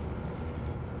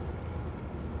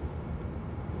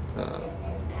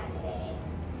 Systems activating.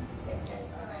 Systems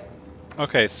on.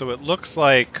 Okay, so it looks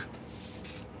like...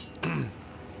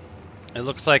 it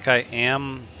looks like I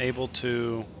am able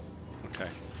to... Okay.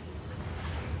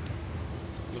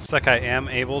 Looks like I am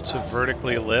able to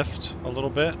vertically lift a little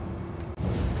bit.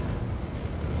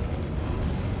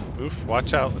 Oof,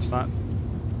 watch out, it's not...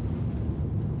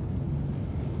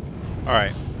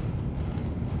 Alright.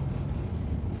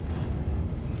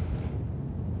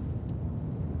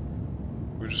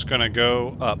 We're just gonna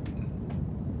go up.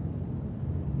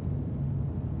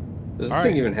 Does this All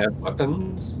thing right. even have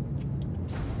weapons?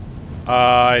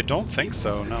 I don't think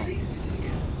so, no.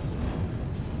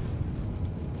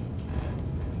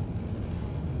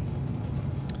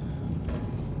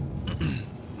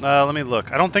 Let me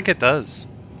look. I don't think it does.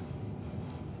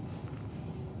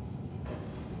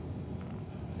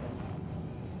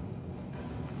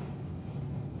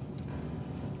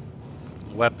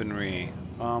 weaponry.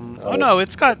 Oh no,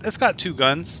 it's got 2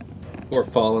 guns. We're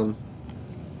falling.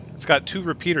 It's got 2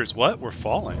 repeaters. What? We're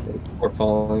falling. We're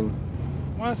falling.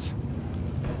 What?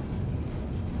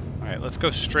 All right, let's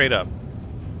go straight up.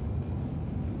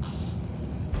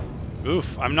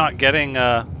 Oof, I'm not getting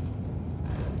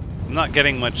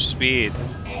much speed.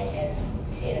 Engines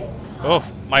 2 Oh,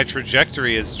 hot. my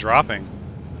trajectory is dropping.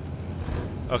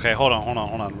 Okay, hold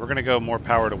on. We're gonna go more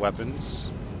power to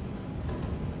weapons.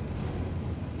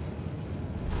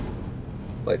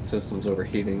 Light system's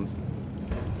overheating.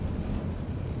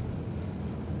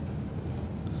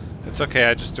 It's okay,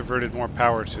 I just diverted more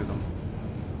power to them.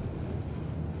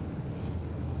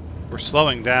 We're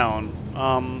slowing down.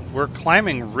 We're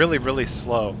climbing really, really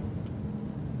slow.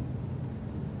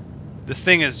 This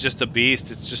thing is just a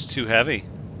beast, it's just too heavy.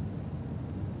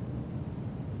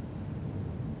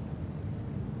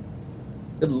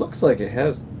 It looks like it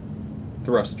has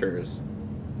thrusters.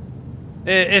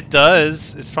 It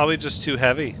does. It's probably just too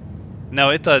heavy.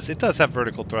 No, it does. It does have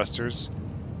vertical thrusters.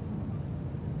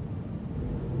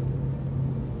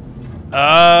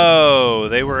 Oh,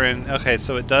 they were in... Okay,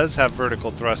 so it does have vertical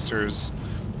thrusters,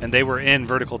 and they were in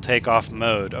vertical takeoff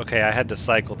mode. Okay, I had to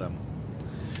cycle them.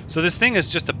 So this thing is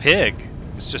just a pig.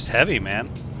 It's just heavy, man.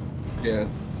 Yeah.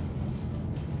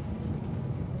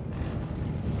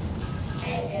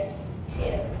 Engines 2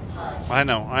 hot. I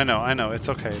know. It's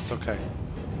okay, it's okay.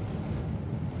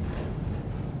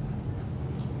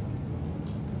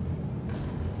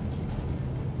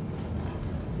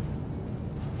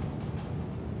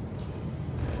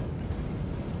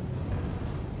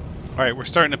 Alright, we're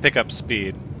starting to pick up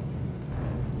speed.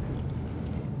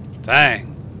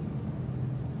 Dang.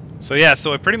 So yeah,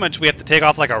 so pretty much we have to take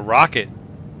off like a rocket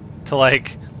to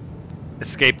like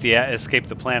escape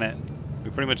the planet.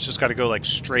 We pretty much just got to go like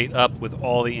straight up with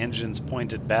all the engines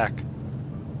pointed back.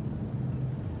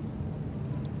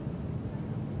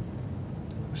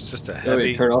 It's just a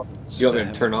heavy... Do you want me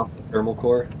to turn off the thermal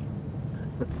core?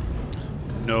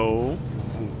 No.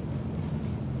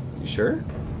 You sure?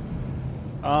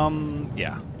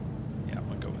 Yeah. Yeah, I'm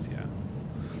gonna go with yeah.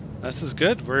 This is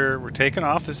good. We're taking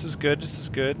off. This is good. This is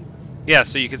good. Yeah,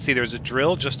 so you can see there's a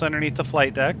drill just underneath the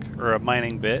flight deck, or a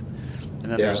mining bit,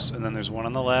 and then there's one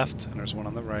on the left, and there's one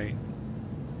on the right.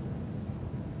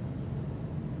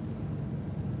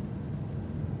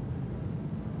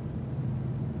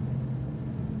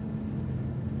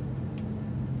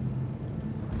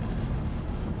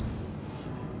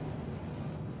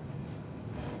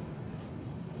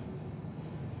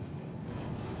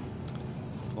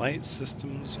 Flight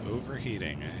systems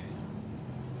overheating.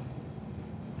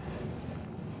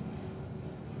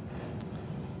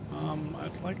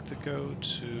 I'd like to go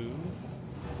to...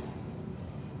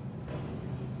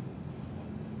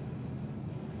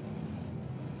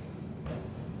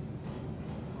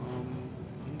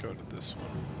 go to this one.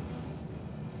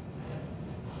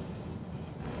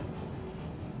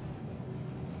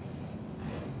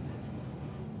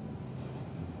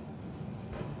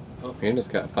 Oh, Panda's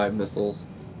got 5 missiles.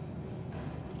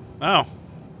 Oh,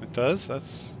 it does?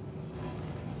 That's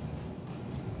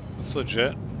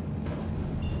legit.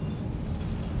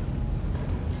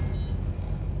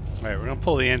 Alright, we're gonna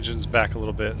pull the engines back a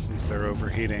little bit since they're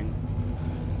overheating.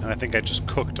 And I think I just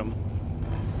cooked them.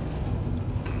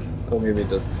 Oh, maybe it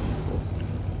does have missiles.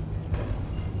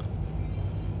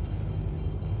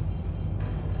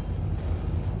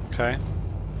 Okay.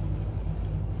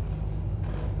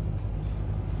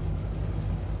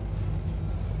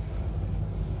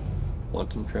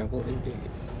 Quantum travel indeed.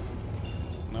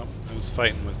 Nope, it was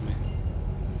fighting with me.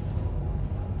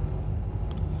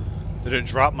 Did it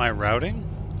drop my routing?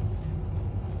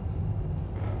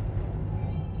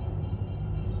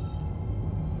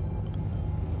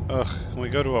 Ugh, can we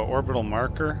go to an orbital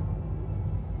marker?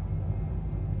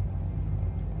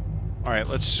 Alright,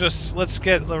 I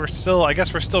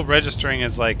guess we're still registering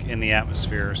as like in the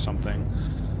atmosphere or something.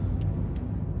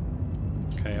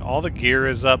 Okay, all the gear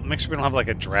is up. Make sure we don't have like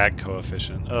a drag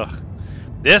coefficient. Ugh.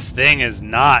 This thing is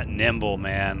not nimble,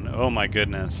 man. Oh my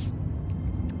goodness.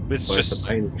 It's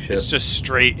just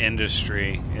straight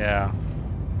industry. Yeah.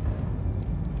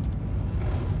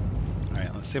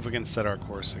 Alright, let's see if we can set our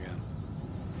course again.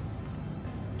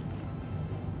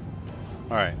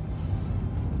 Alright.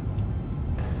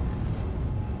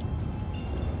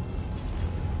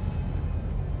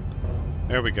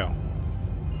 There we go.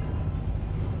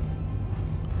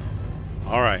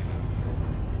 Alright.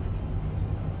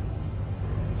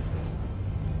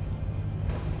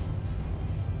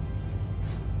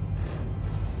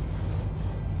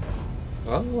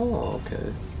 Oh,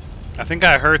 okay. I think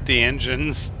I hurt the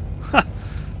engines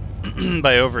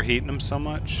by overheating them so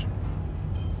much.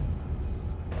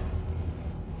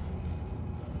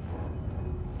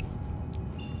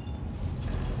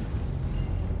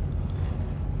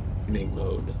 awakening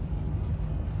mode.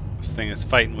 This thing is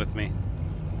fighting with me.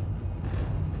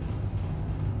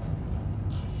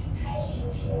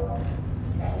 Hydrogen fuel,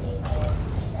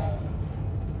 75%.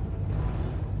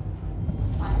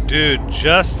 Dude,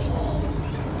 just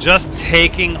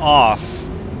taking off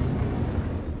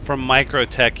from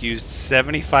Microtech used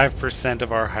 75%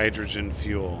 of our hydrogen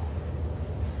fuel.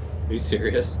 Are you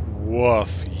serious?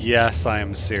 Woof. Yes, I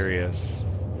am serious.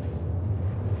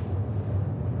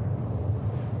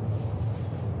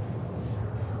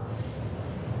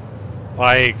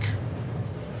 Like,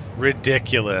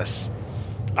 ridiculous.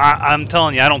 I'm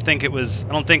telling you, I don't think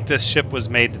this ship was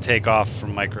made to take off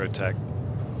from Microtech.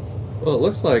 Well, it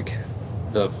looks like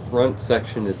the front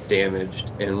section is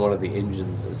damaged and one of the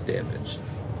engines is damaged.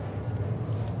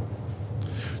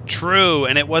 True,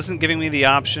 and it wasn't giving me the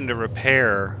option to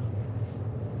repair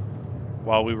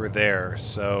while we were there,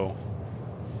 so...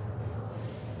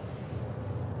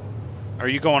 Are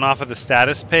you going off of the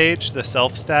status page, the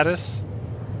self-status?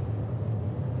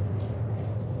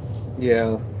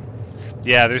 Yeah.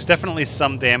 Yeah, there's definitely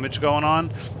some damage going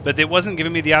on, but it wasn't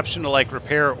giving me the option to like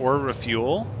repair or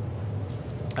refuel.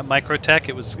 At Microtech,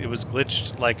 it was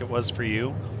glitched like it was for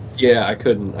you. Yeah, I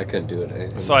couldn't do it.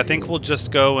 Anything So I think we'll just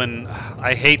go and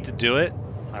I hate to do it.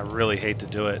 I really hate to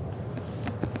do it.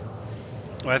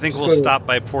 Well, I think we'll stop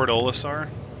by Port Olisar.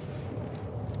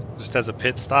 Just as a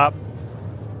pit stop.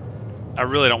 I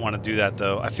really don't want to do that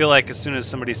though. I feel like as soon as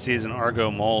somebody sees an Argo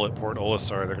Mole at Port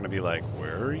Olisar, they're going to be like,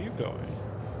 "Where are you going?"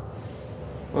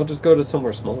 I'll just go to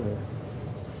somewhere smaller.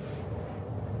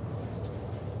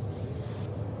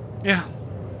 Yeah.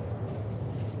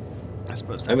 I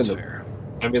suppose that's fair.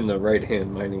 I'm in the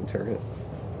right-hand mining turret.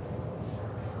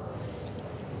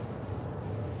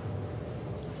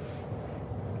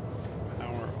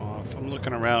 Power off. I'm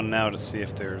looking around now to see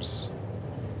if there's...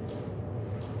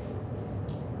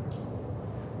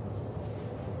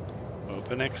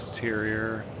 Open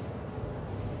exterior.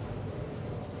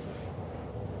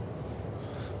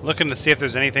 Looking to see if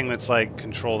there's anything that's like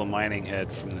control the mining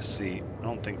head from the seat. I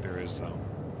don't think there is though.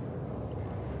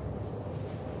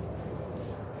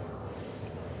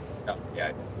 Oh,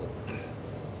 yeah.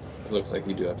 It looks like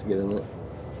you do have to get in it.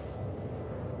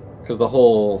 Because the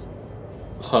whole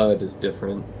HUD is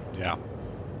different. Yeah.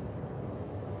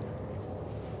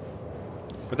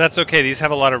 But that's okay. These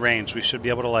have a lot of range. We should be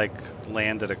able to like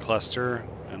land at a cluster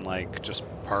and like just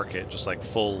park it, just like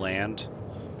full land,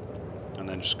 and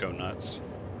then just go nuts.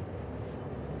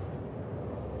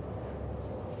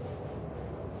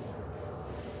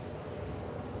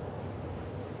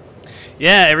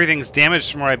 Yeah, everything's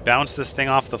damaged from where I bounced this thing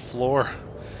off the floor,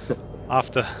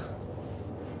 off the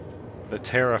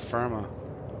terra firma.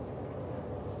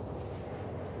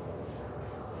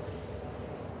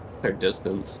 Their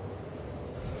distance.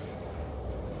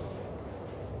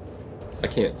 I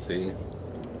can't see.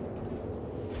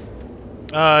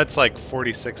 It's like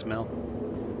 46 mil.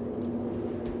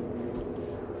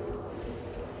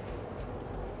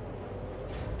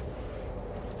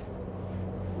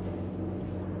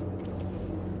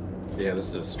 Yeah, this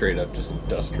is a straight up just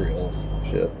industrial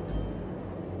ship.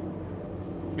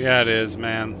 Yeah, it is,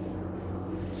 man.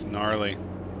 It's gnarly.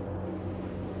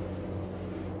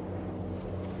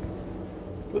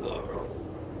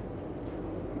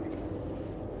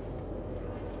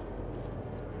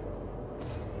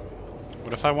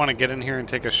 What if I want to get in here and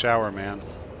take a shower, man?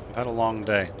 I've had a long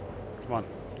day. Come on.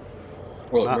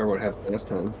 Well, remember what happened last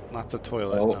time. Not the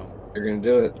toilet, Oh, no. you're gonna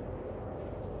do it.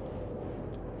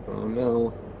 Oh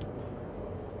no.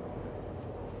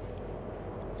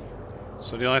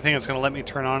 So the only thing that's going to let me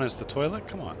turn on is the toilet?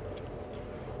 Come on.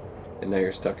 And now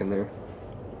you're stuck in there.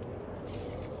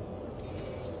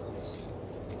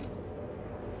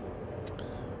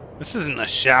 This isn't a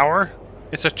shower.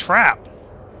 It's a trap.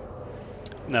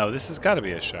 No, this has got to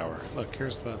be a shower. Look,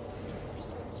 here's the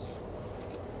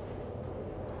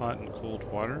hot and cold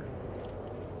water.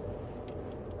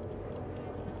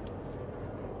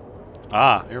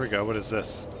 Ah, here we go. What is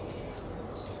this?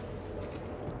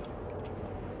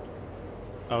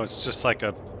 Oh, it's just like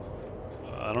a,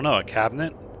 I don't know, a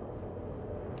cabinet?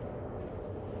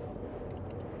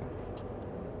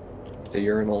 It's a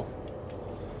urinal.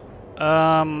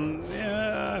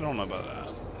 Yeah, I don't know about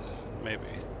that. Maybe.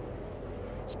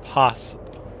 It's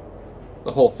possible.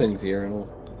 The whole thing's a urinal.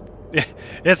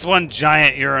 It's one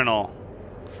giant urinal.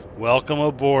 Welcome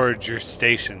aboard your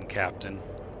station, Captain.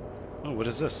 Oh, what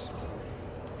is this?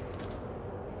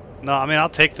 No, I mean, I'll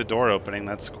take the door opening,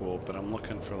 that's cool, but I'm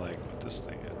looking for, like, what this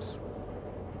thing is.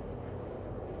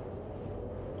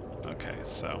 Okay,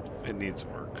 so, it needs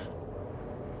work.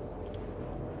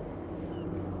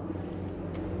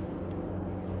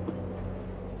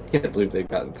 can't believe they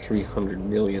got $300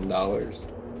 million.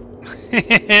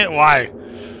 Why?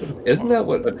 Isn't that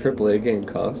what a AAA game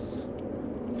costs?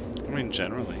 I mean,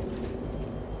 generally.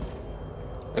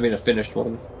 I mean, a finished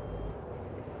one.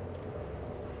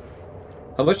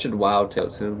 How much did WoW take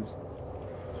out soon?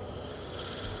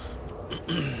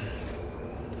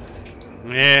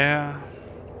 Yeah.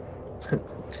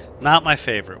 Not my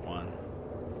favorite one.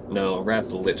 No, Wrath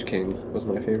of the Lich King was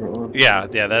my favorite one. Yeah,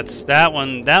 that's that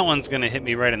one. That one's gonna hit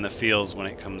me right in the feels when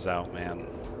it comes out, man.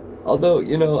 Although,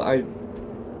 you know,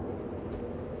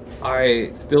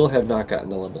 I still have not gotten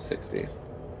to level 60.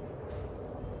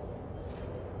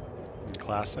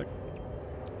 Classic.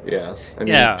 Yeah. I mean,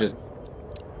 Yeah. just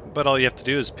But all you have to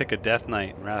do is pick a Death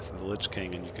Knight in Wrath of the Lich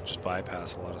King, and you can just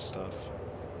bypass a lot of stuff.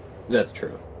 that's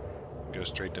true. Go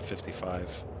straight to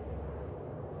 55.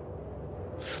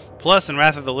 Plus, in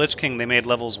Wrath of the Lich King, they made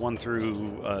levels 1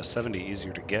 through 70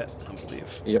 easier to get, I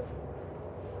believe. Yep.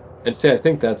 And see, I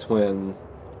think that's when,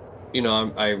 you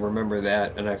know, I remember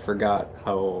that, and I forgot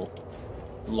how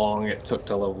long it took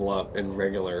to level up in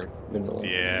regular vanilla.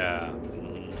 Yeah.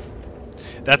 Mhm.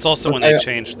 That's also But when they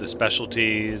changed the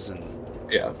specialties, and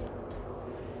Yeah.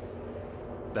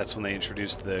 that's when they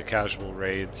introduced the casual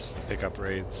raids, the pickup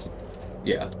raids.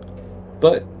 Yeah.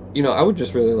 But, you know, I would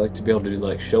just really like to be able to do,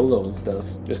 like, Sholo and stuff,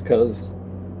 just because.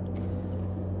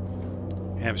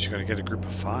 Yeah, but you gotta get a group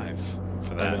of 5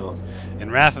 for I that. know.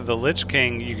 In Wrath of the Lich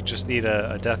King, you just need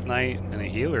a Death Knight and a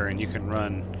healer, and you can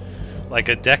run... Like,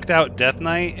 a decked-out Death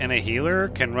Knight and a healer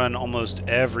can run almost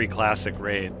every classic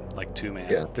raid, like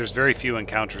 2-man. Yeah. There's very few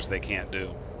encounters they can't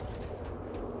do.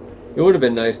 It would have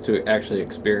been nice to actually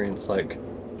experience, like,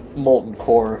 Molten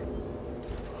Core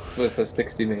with a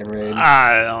 60-man raid.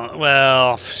 I don't...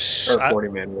 Well... Or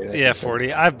 40-man raid. Yeah,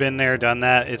 40. I've been there, done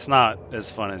that. It's not as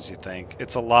fun as you think.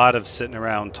 It's a lot of sitting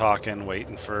around talking,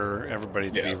 waiting for everybody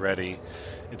to be ready.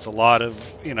 It's a lot of,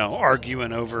 you know,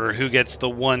 arguing over who gets the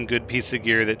one good piece of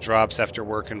gear that drops after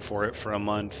working for it for a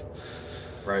month.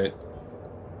 Right.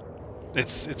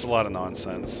 It's a lot of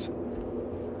nonsense.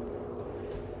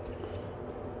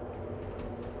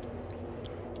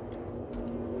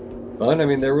 But, I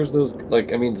mean, there was those,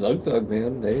 like, I mean, Zug Zug,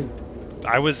 man,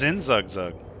 I was in Zug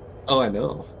Zug. Oh, I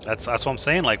know. That's what I'm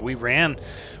saying. Like, we ran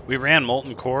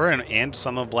Molten Core and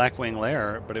some of Blackwing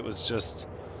Lair, but it was just...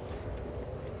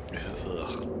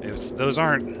 Ugh. Those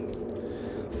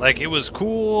aren't... Like, it was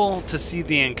cool to see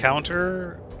the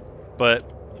encounter,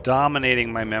 but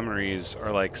dominating my memories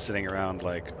are like sitting around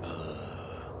like...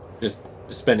 Just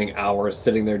spending hours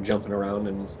sitting there jumping around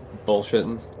and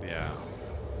bullshitting. Yeah.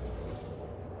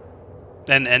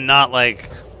 And not like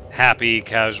happy,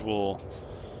 casual,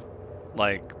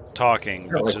 like talking,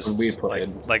 but like just when we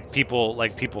played. like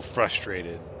people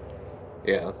frustrated.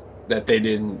 Yeah. That they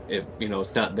didn't, if, you know,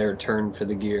 it's not their turn for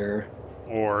the gear.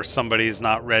 Or somebody's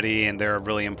not ready and they're a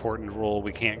really important role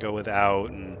we can't go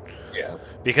without. And Yeah.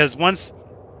 because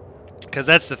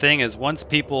that's the thing is once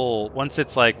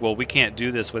it's like, well, we can't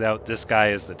do this without this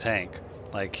guy as the tank.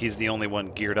 Like, he's the only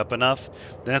one geared up enough.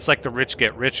 Then it's like the rich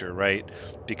get richer, right?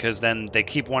 Because then they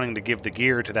keep wanting to give the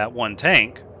gear to that one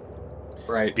tank.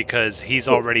 Right. Because he's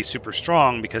already super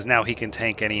strong, because now he can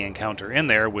tank any encounter in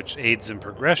there, which aids in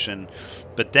progression.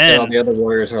 But then... all the other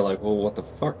warriors are like, well, what the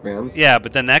fuck, man? Yeah,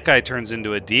 but then that guy turns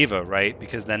into a diva, right?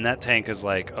 Because then that tank is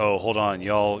like, oh, hold on,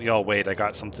 y'all wait, I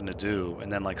got something to do. And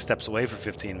then, like, steps away for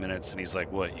 15 minutes, and he's like,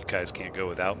 what, you guys can't go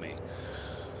without me.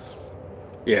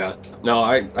 Yeah. No,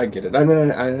 I get it. I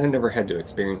mean, I never had to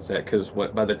experience that, because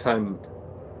by the time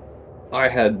I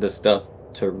had the stuff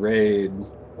to raid,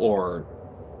 or...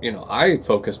 You know, I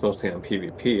focused mostly on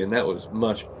PvP, and that was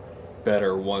much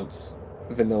better once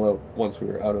we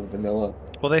were out of vanilla.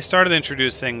 Well, they started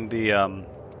introducing the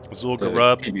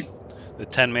Zul'Gurub, the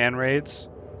 10-man raids,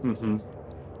 Mm-hmm.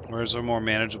 whereas they're more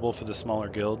manageable for the smaller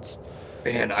guilds.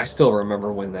 Man, I still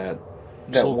remember when that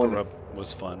Zul'Gurub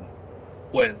was fun.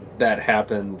 When that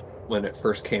happened, when it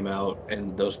first came out,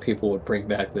 and those people would bring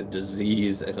back the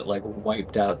disease, and it, like,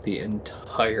 wiped out the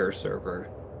entire server.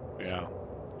 Yeah.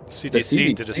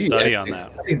 CDC did a study on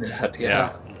that.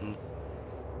 Yeah. Mm-hmm.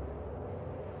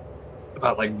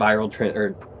 About, like, viral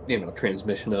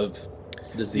transmission of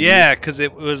disease. Yeah, because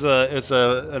it's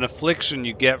an affliction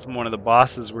you get from one of the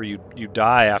bosses where you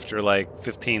die after like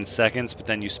 15 seconds, but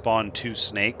then you spawn 2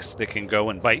 snakes that can go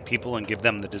and bite people and give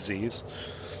them the disease.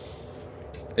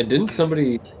 And didn't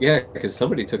somebody... Yeah, because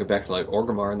somebody took it back to, like,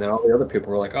 Orgrimmar, and then all the other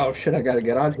people were like, oh, shit, I gotta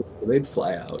get out of here. So they'd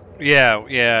fly out.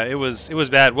 Yeah, it was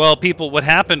bad. Well, what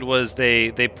happened was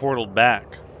they portaled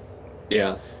back.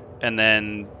 Yeah. And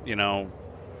then, you know,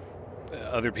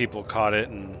 other people caught it,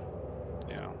 and,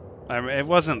 you know. I mean, it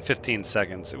wasn't 15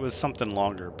 seconds. It was something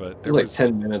longer, but It there was like was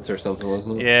 10 minutes or something,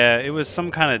 wasn't it? Yeah, it was some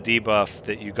kind of debuff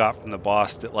that you got from the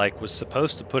boss that like was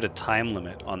supposed to put a time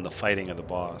limit on the fighting of the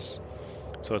boss.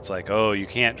 So it's like, oh, you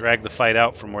can't drag the fight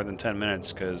out for more than 10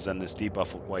 minutes because then this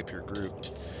debuff will wipe your group.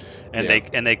 And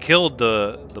they killed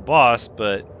the boss,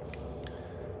 but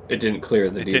it didn't clear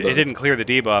the debuff. It didn't clear the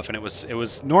debuff, and it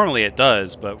was normally it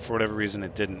does, but for whatever reason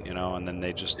it didn't, you know. And then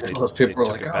they just Those people were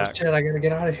like, "Oh shit, I gotta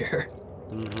get out of here."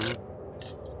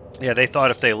 Yeah, they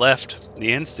thought if they left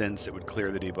the instance, it would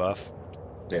clear the debuff.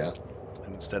 Yeah.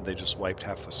 And instead, they just wiped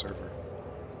half the server.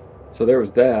 So there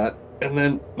was that, and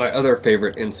then my other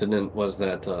favorite incident was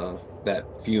that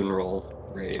that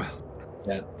funeral raid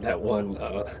that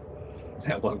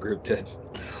one group did.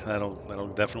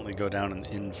 That'll definitely go down in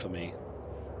infamy.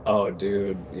 Oh,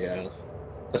 dude, yeah.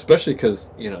 Especially because,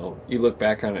 you know, you look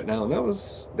back on it now, and that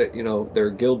was that, you know, their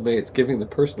guild mates giving the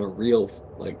person a real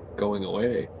like going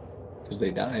away because they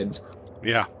died.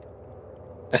 Yeah.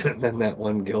 And then that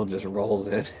one guild just rolls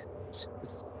in,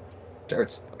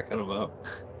 starts fucking them up.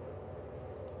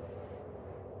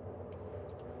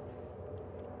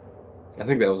 I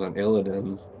think that was on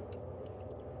Illidan.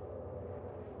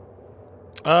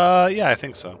 Yeah, I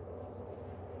think so.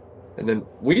 And then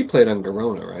we played on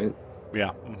Garona, right?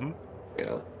 Yeah.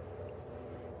 Yeah.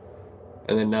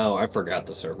 And then now, I forgot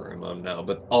the server I'm on now,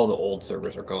 but all the old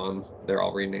servers are gone. They're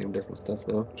all renamed different stuff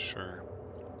now. Sure.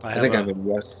 I think I'm in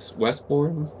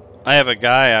Westbourne. I have a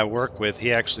guy I work with.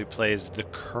 He actually plays the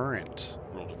current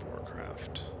World of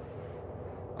Warcraft.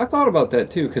 I thought about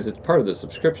that too, because it's part of the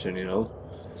subscription, you know?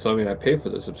 So, I mean, I pay for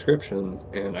the subscription,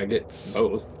 and I get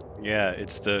both. Yeah,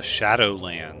 it's the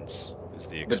Shadowlands is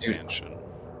the expansion.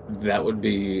 But dude, that would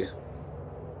be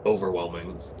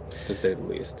overwhelming, to say the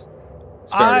least.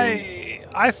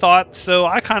 I thought so.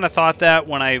 I kind of thought that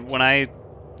when I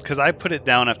because I put it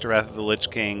down after Wrath of the Lich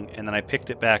King, and then I picked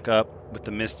it back up with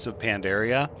the Mists of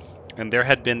Pandaria, and there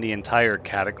had been the entire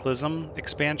Cataclysm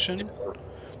expansion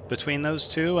between those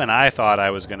two, and I thought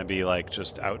I was going to be like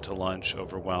just out to lunch,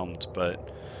 overwhelmed, but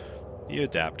you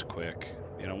adapt quick.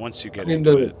 You know, once you get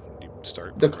into it, you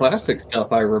start. The classic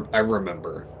stuff I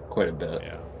remember quite a bit.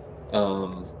 Yeah.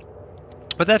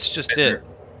 But that's just it.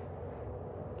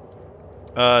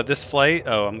 This flight,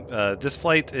 this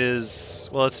flight is,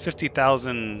 well, it's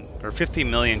 50,000 or 50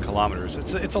 million kilometers.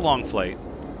 It's a long flight,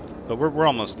 but we're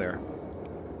almost there.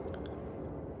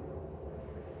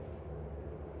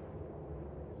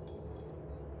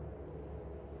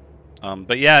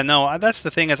 But yeah, no, that's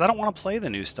the thing is I don't want to play the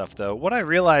new stuff though. What I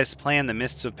realized playing the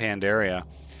Mists of Pandaria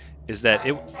is that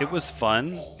it was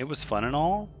fun. It was fun and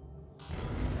all,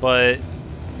 but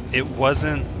it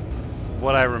wasn't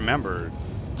what I remembered.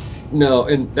 No,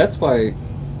 and that's why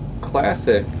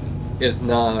Classic is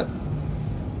not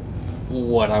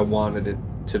what I wanted it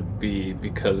to be,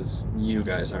 because you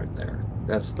guys aren't there.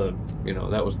 That's the, you know,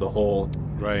 that was the whole...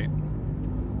 Right.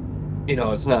 You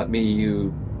know, it's not me,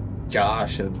 you,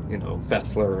 Josh, and, you know,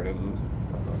 Fessler and...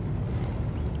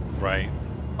 right.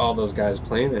 All those guys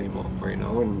playing anymore, you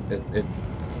know, and it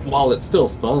while it's still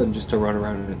fun just to run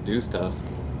around and do stuff,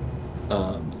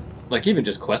 like even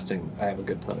just questing, I have a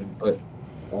good time, but...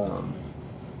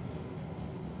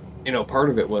 you know, part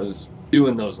of it was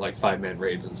doing those like 5-man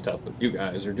raids and stuff with you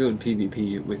guys, or doing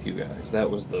PvP with you guys. That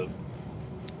was the...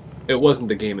 It wasn't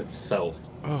the game itself.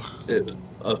 Ugh. It was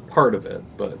a part of it,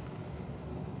 but...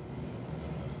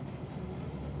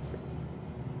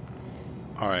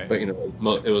 Alright. But, you know,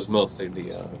 it was mostly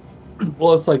the...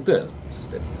 Well, it's like this.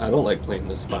 I don't like playing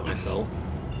this by myself.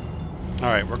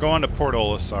 Alright, we're going to Port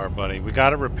Olisar, buddy. We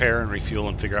gotta repair and refuel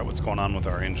and figure out what's going on with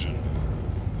our engine.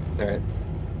 Alright.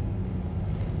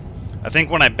 I think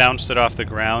when I bounced it off the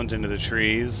ground into the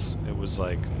trees, it was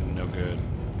like, no good.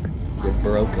 It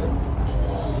broke it.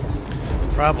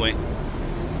 Probably.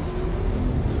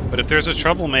 But if there's a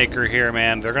troublemaker here,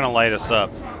 man, they're gonna light us up.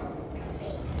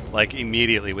 Like,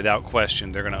 immediately, without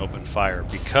question, they're gonna open fire,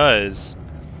 because...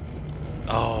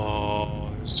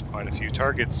 Oh, there's quite a few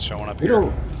targets showing up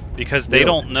here. Because they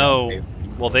don't know...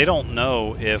 Well, they don't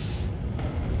know if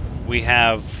we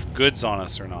have goods on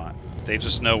us or not. They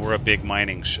just know we're a big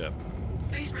mining ship.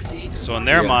 So in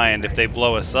their mind, if they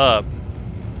blow us up,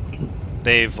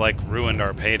 they've, like, ruined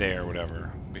our payday or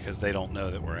whatever, because they don't know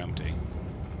that we're empty.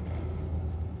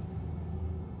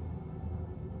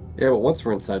 Yeah, but once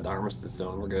we're inside the armistice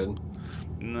zone, we're good.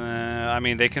 Nah, I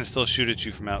mean, they can still shoot at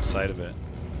you from outside of it.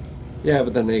 Yeah,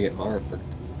 but then they get marked.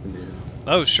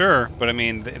 Oh, sure, but I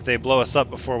mean, if they blow us up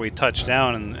before we touch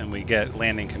down and we get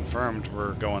landing confirmed,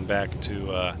 we're going back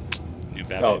to New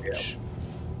Babbage. Oh, yeah.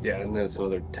 Yeah, and then it's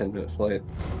another 10-minute flight.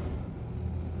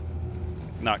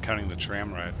 Not counting the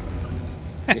tram ride.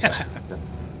 Yeah.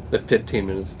 The 15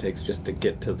 minutes it takes just to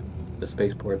get to the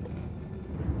spaceport.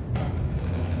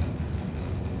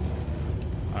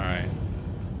 All right.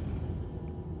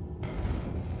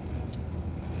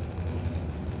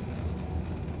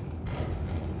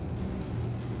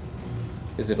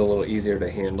 Is it a little easier to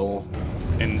handle?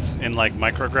 In like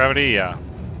microgravity, yeah.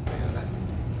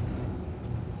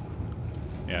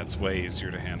 Yeah, it's way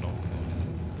easier to handle.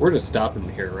 We're just stopping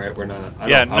here, right? We're not.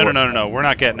 Yeah, no. We're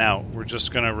not getting out. We're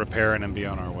just gonna repair it and be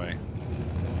on our way.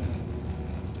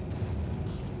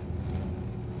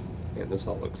 Yeah, this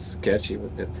all looks sketchy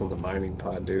with it from the mining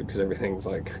pod, dude, because everything's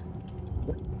like.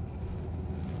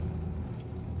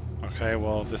 Okay,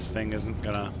 well, this thing isn't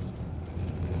gonna...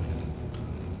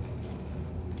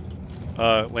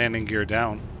 landing gear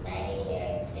down. Landing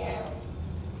gear down.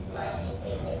 Launch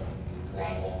completed.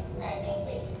 Landing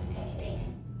fleet complete.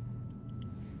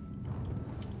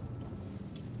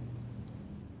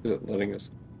 Is it letting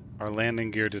us? Our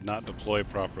landing gear did not deploy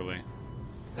properly.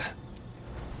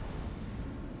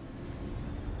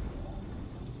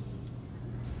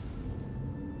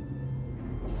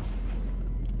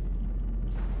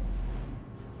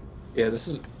 Yeah, this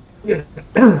is. This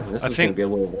is think gonna be a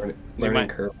little learning might-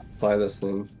 curve. Fly this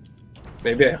thing.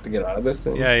 Maybe I have to get out of this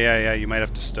thing. Yeah. You might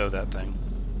have to stow that thing.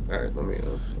 All right, let me.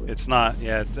 It's not.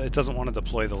 Yeah, it doesn't want to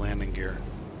deploy the landing gear.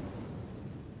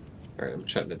 All right, I'm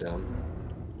shutting it down.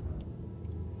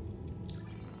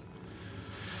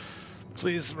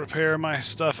 Please repair my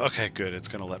stuff. Okay, good. It's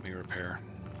gonna let me repair.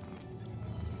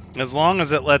 As long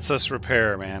as it lets us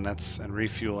repair, man. And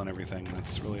refuel and everything.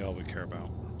 That's really all we care about.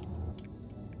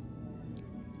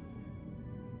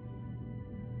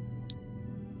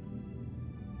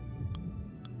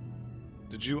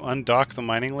 Did you undock the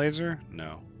mining laser?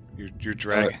 No. You're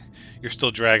dragging. You're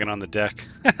still dragging on the deck.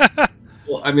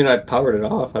 Well, I mean, I powered it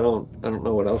off. I don't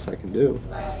know what else I can do.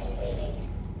 Launch completed.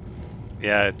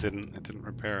 Yeah, it didn't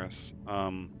repair us.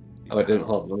 Oh, it didn't.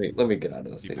 Hold on, let me get out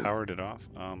of this You thing. powered it off.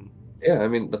 Yeah, I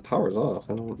mean, the power's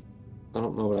off. I don't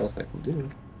know what else I can do.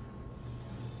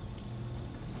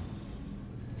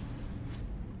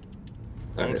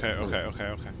 All right, Okay.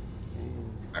 All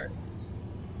right.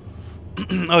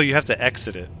 Oh, you have to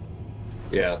exit it.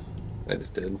 Yeah, I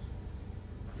just did.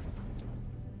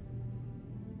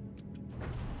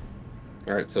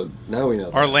 All right, so now we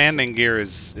know. Our that. landing gear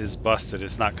is busted.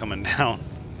 It's not coming down.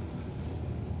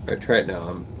 All right, try it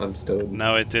now. I'm stowed.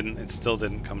 No, it didn't. It still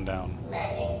didn't come down.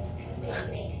 Landing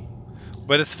complete.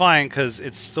 But it's fine because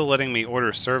it's still letting me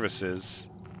order services.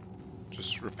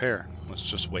 Just repair. Let's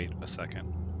just wait a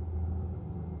second.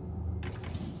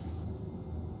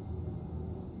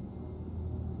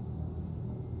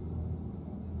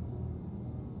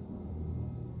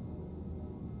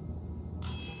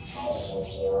 Hydrogen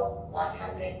fuel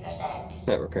 100%.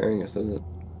 Not repairing us, is it?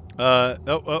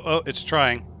 Oh, it's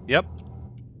trying. Yep.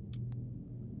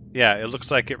 Yeah, it looks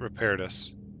like it repaired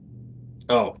us.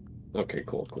 Oh, okay,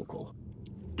 cool.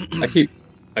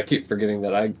 I keep forgetting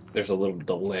that there's a little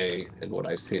delay in what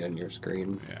I see on your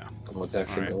screen. Yeah. On what's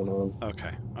actually All going on.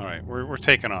 Okay. All right. We're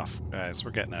taking off, guys.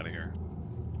 We're getting out of here.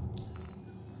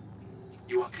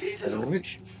 You are clear to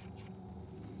launch.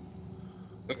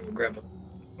 Grab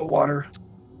a water.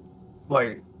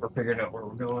 While we're figuring out where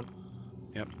we're going.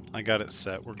 Yep. I got it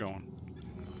set. We're going.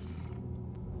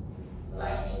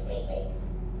 Launch completed.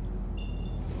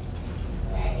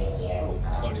 Landing gear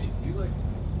up. Buddy, you like?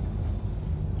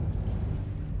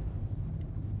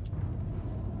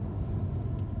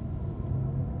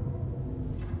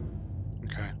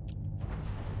 Okay.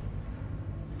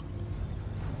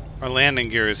 Our landing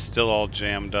gear is still all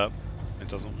jammed up. It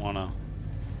doesn't want to...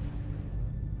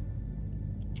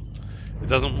 It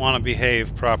doesn't want to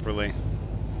behave properly.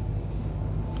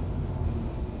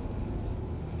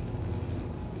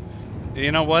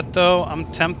 You know what, though?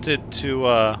 I'm tempted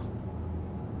to,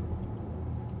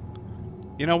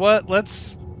 You know what?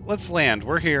 Let's land.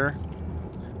 We're here.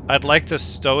 I'd like to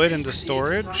stow it into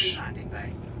storage Landing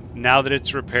bay. now that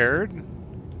it's repaired,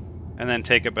 and then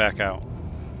take it back out.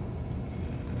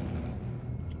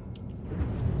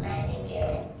 Landing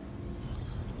gear.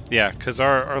 Yeah, because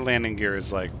our landing gear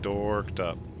is, like, dorked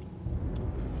up.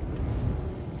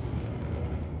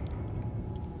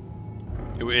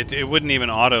 It wouldn't even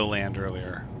auto-land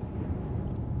earlier.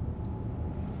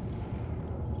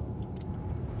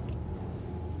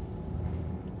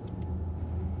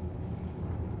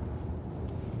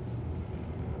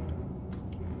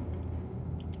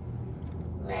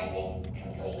 Landing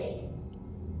complete.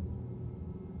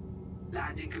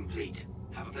 Landing complete.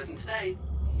 Have a pleasant stay.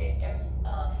 Systems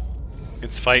off.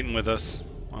 It's fighting with us.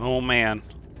 Oh, man.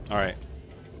 Alright.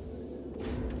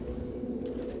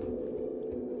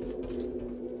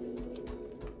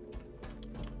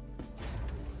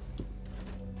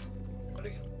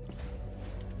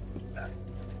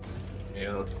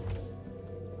 Yeah.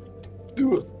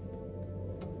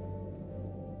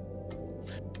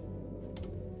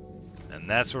 And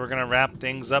that's where we're gonna wrap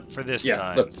things up for this Yeah,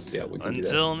 time. we can do that.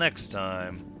 Until next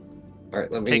time. All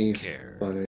right, let me Take care. find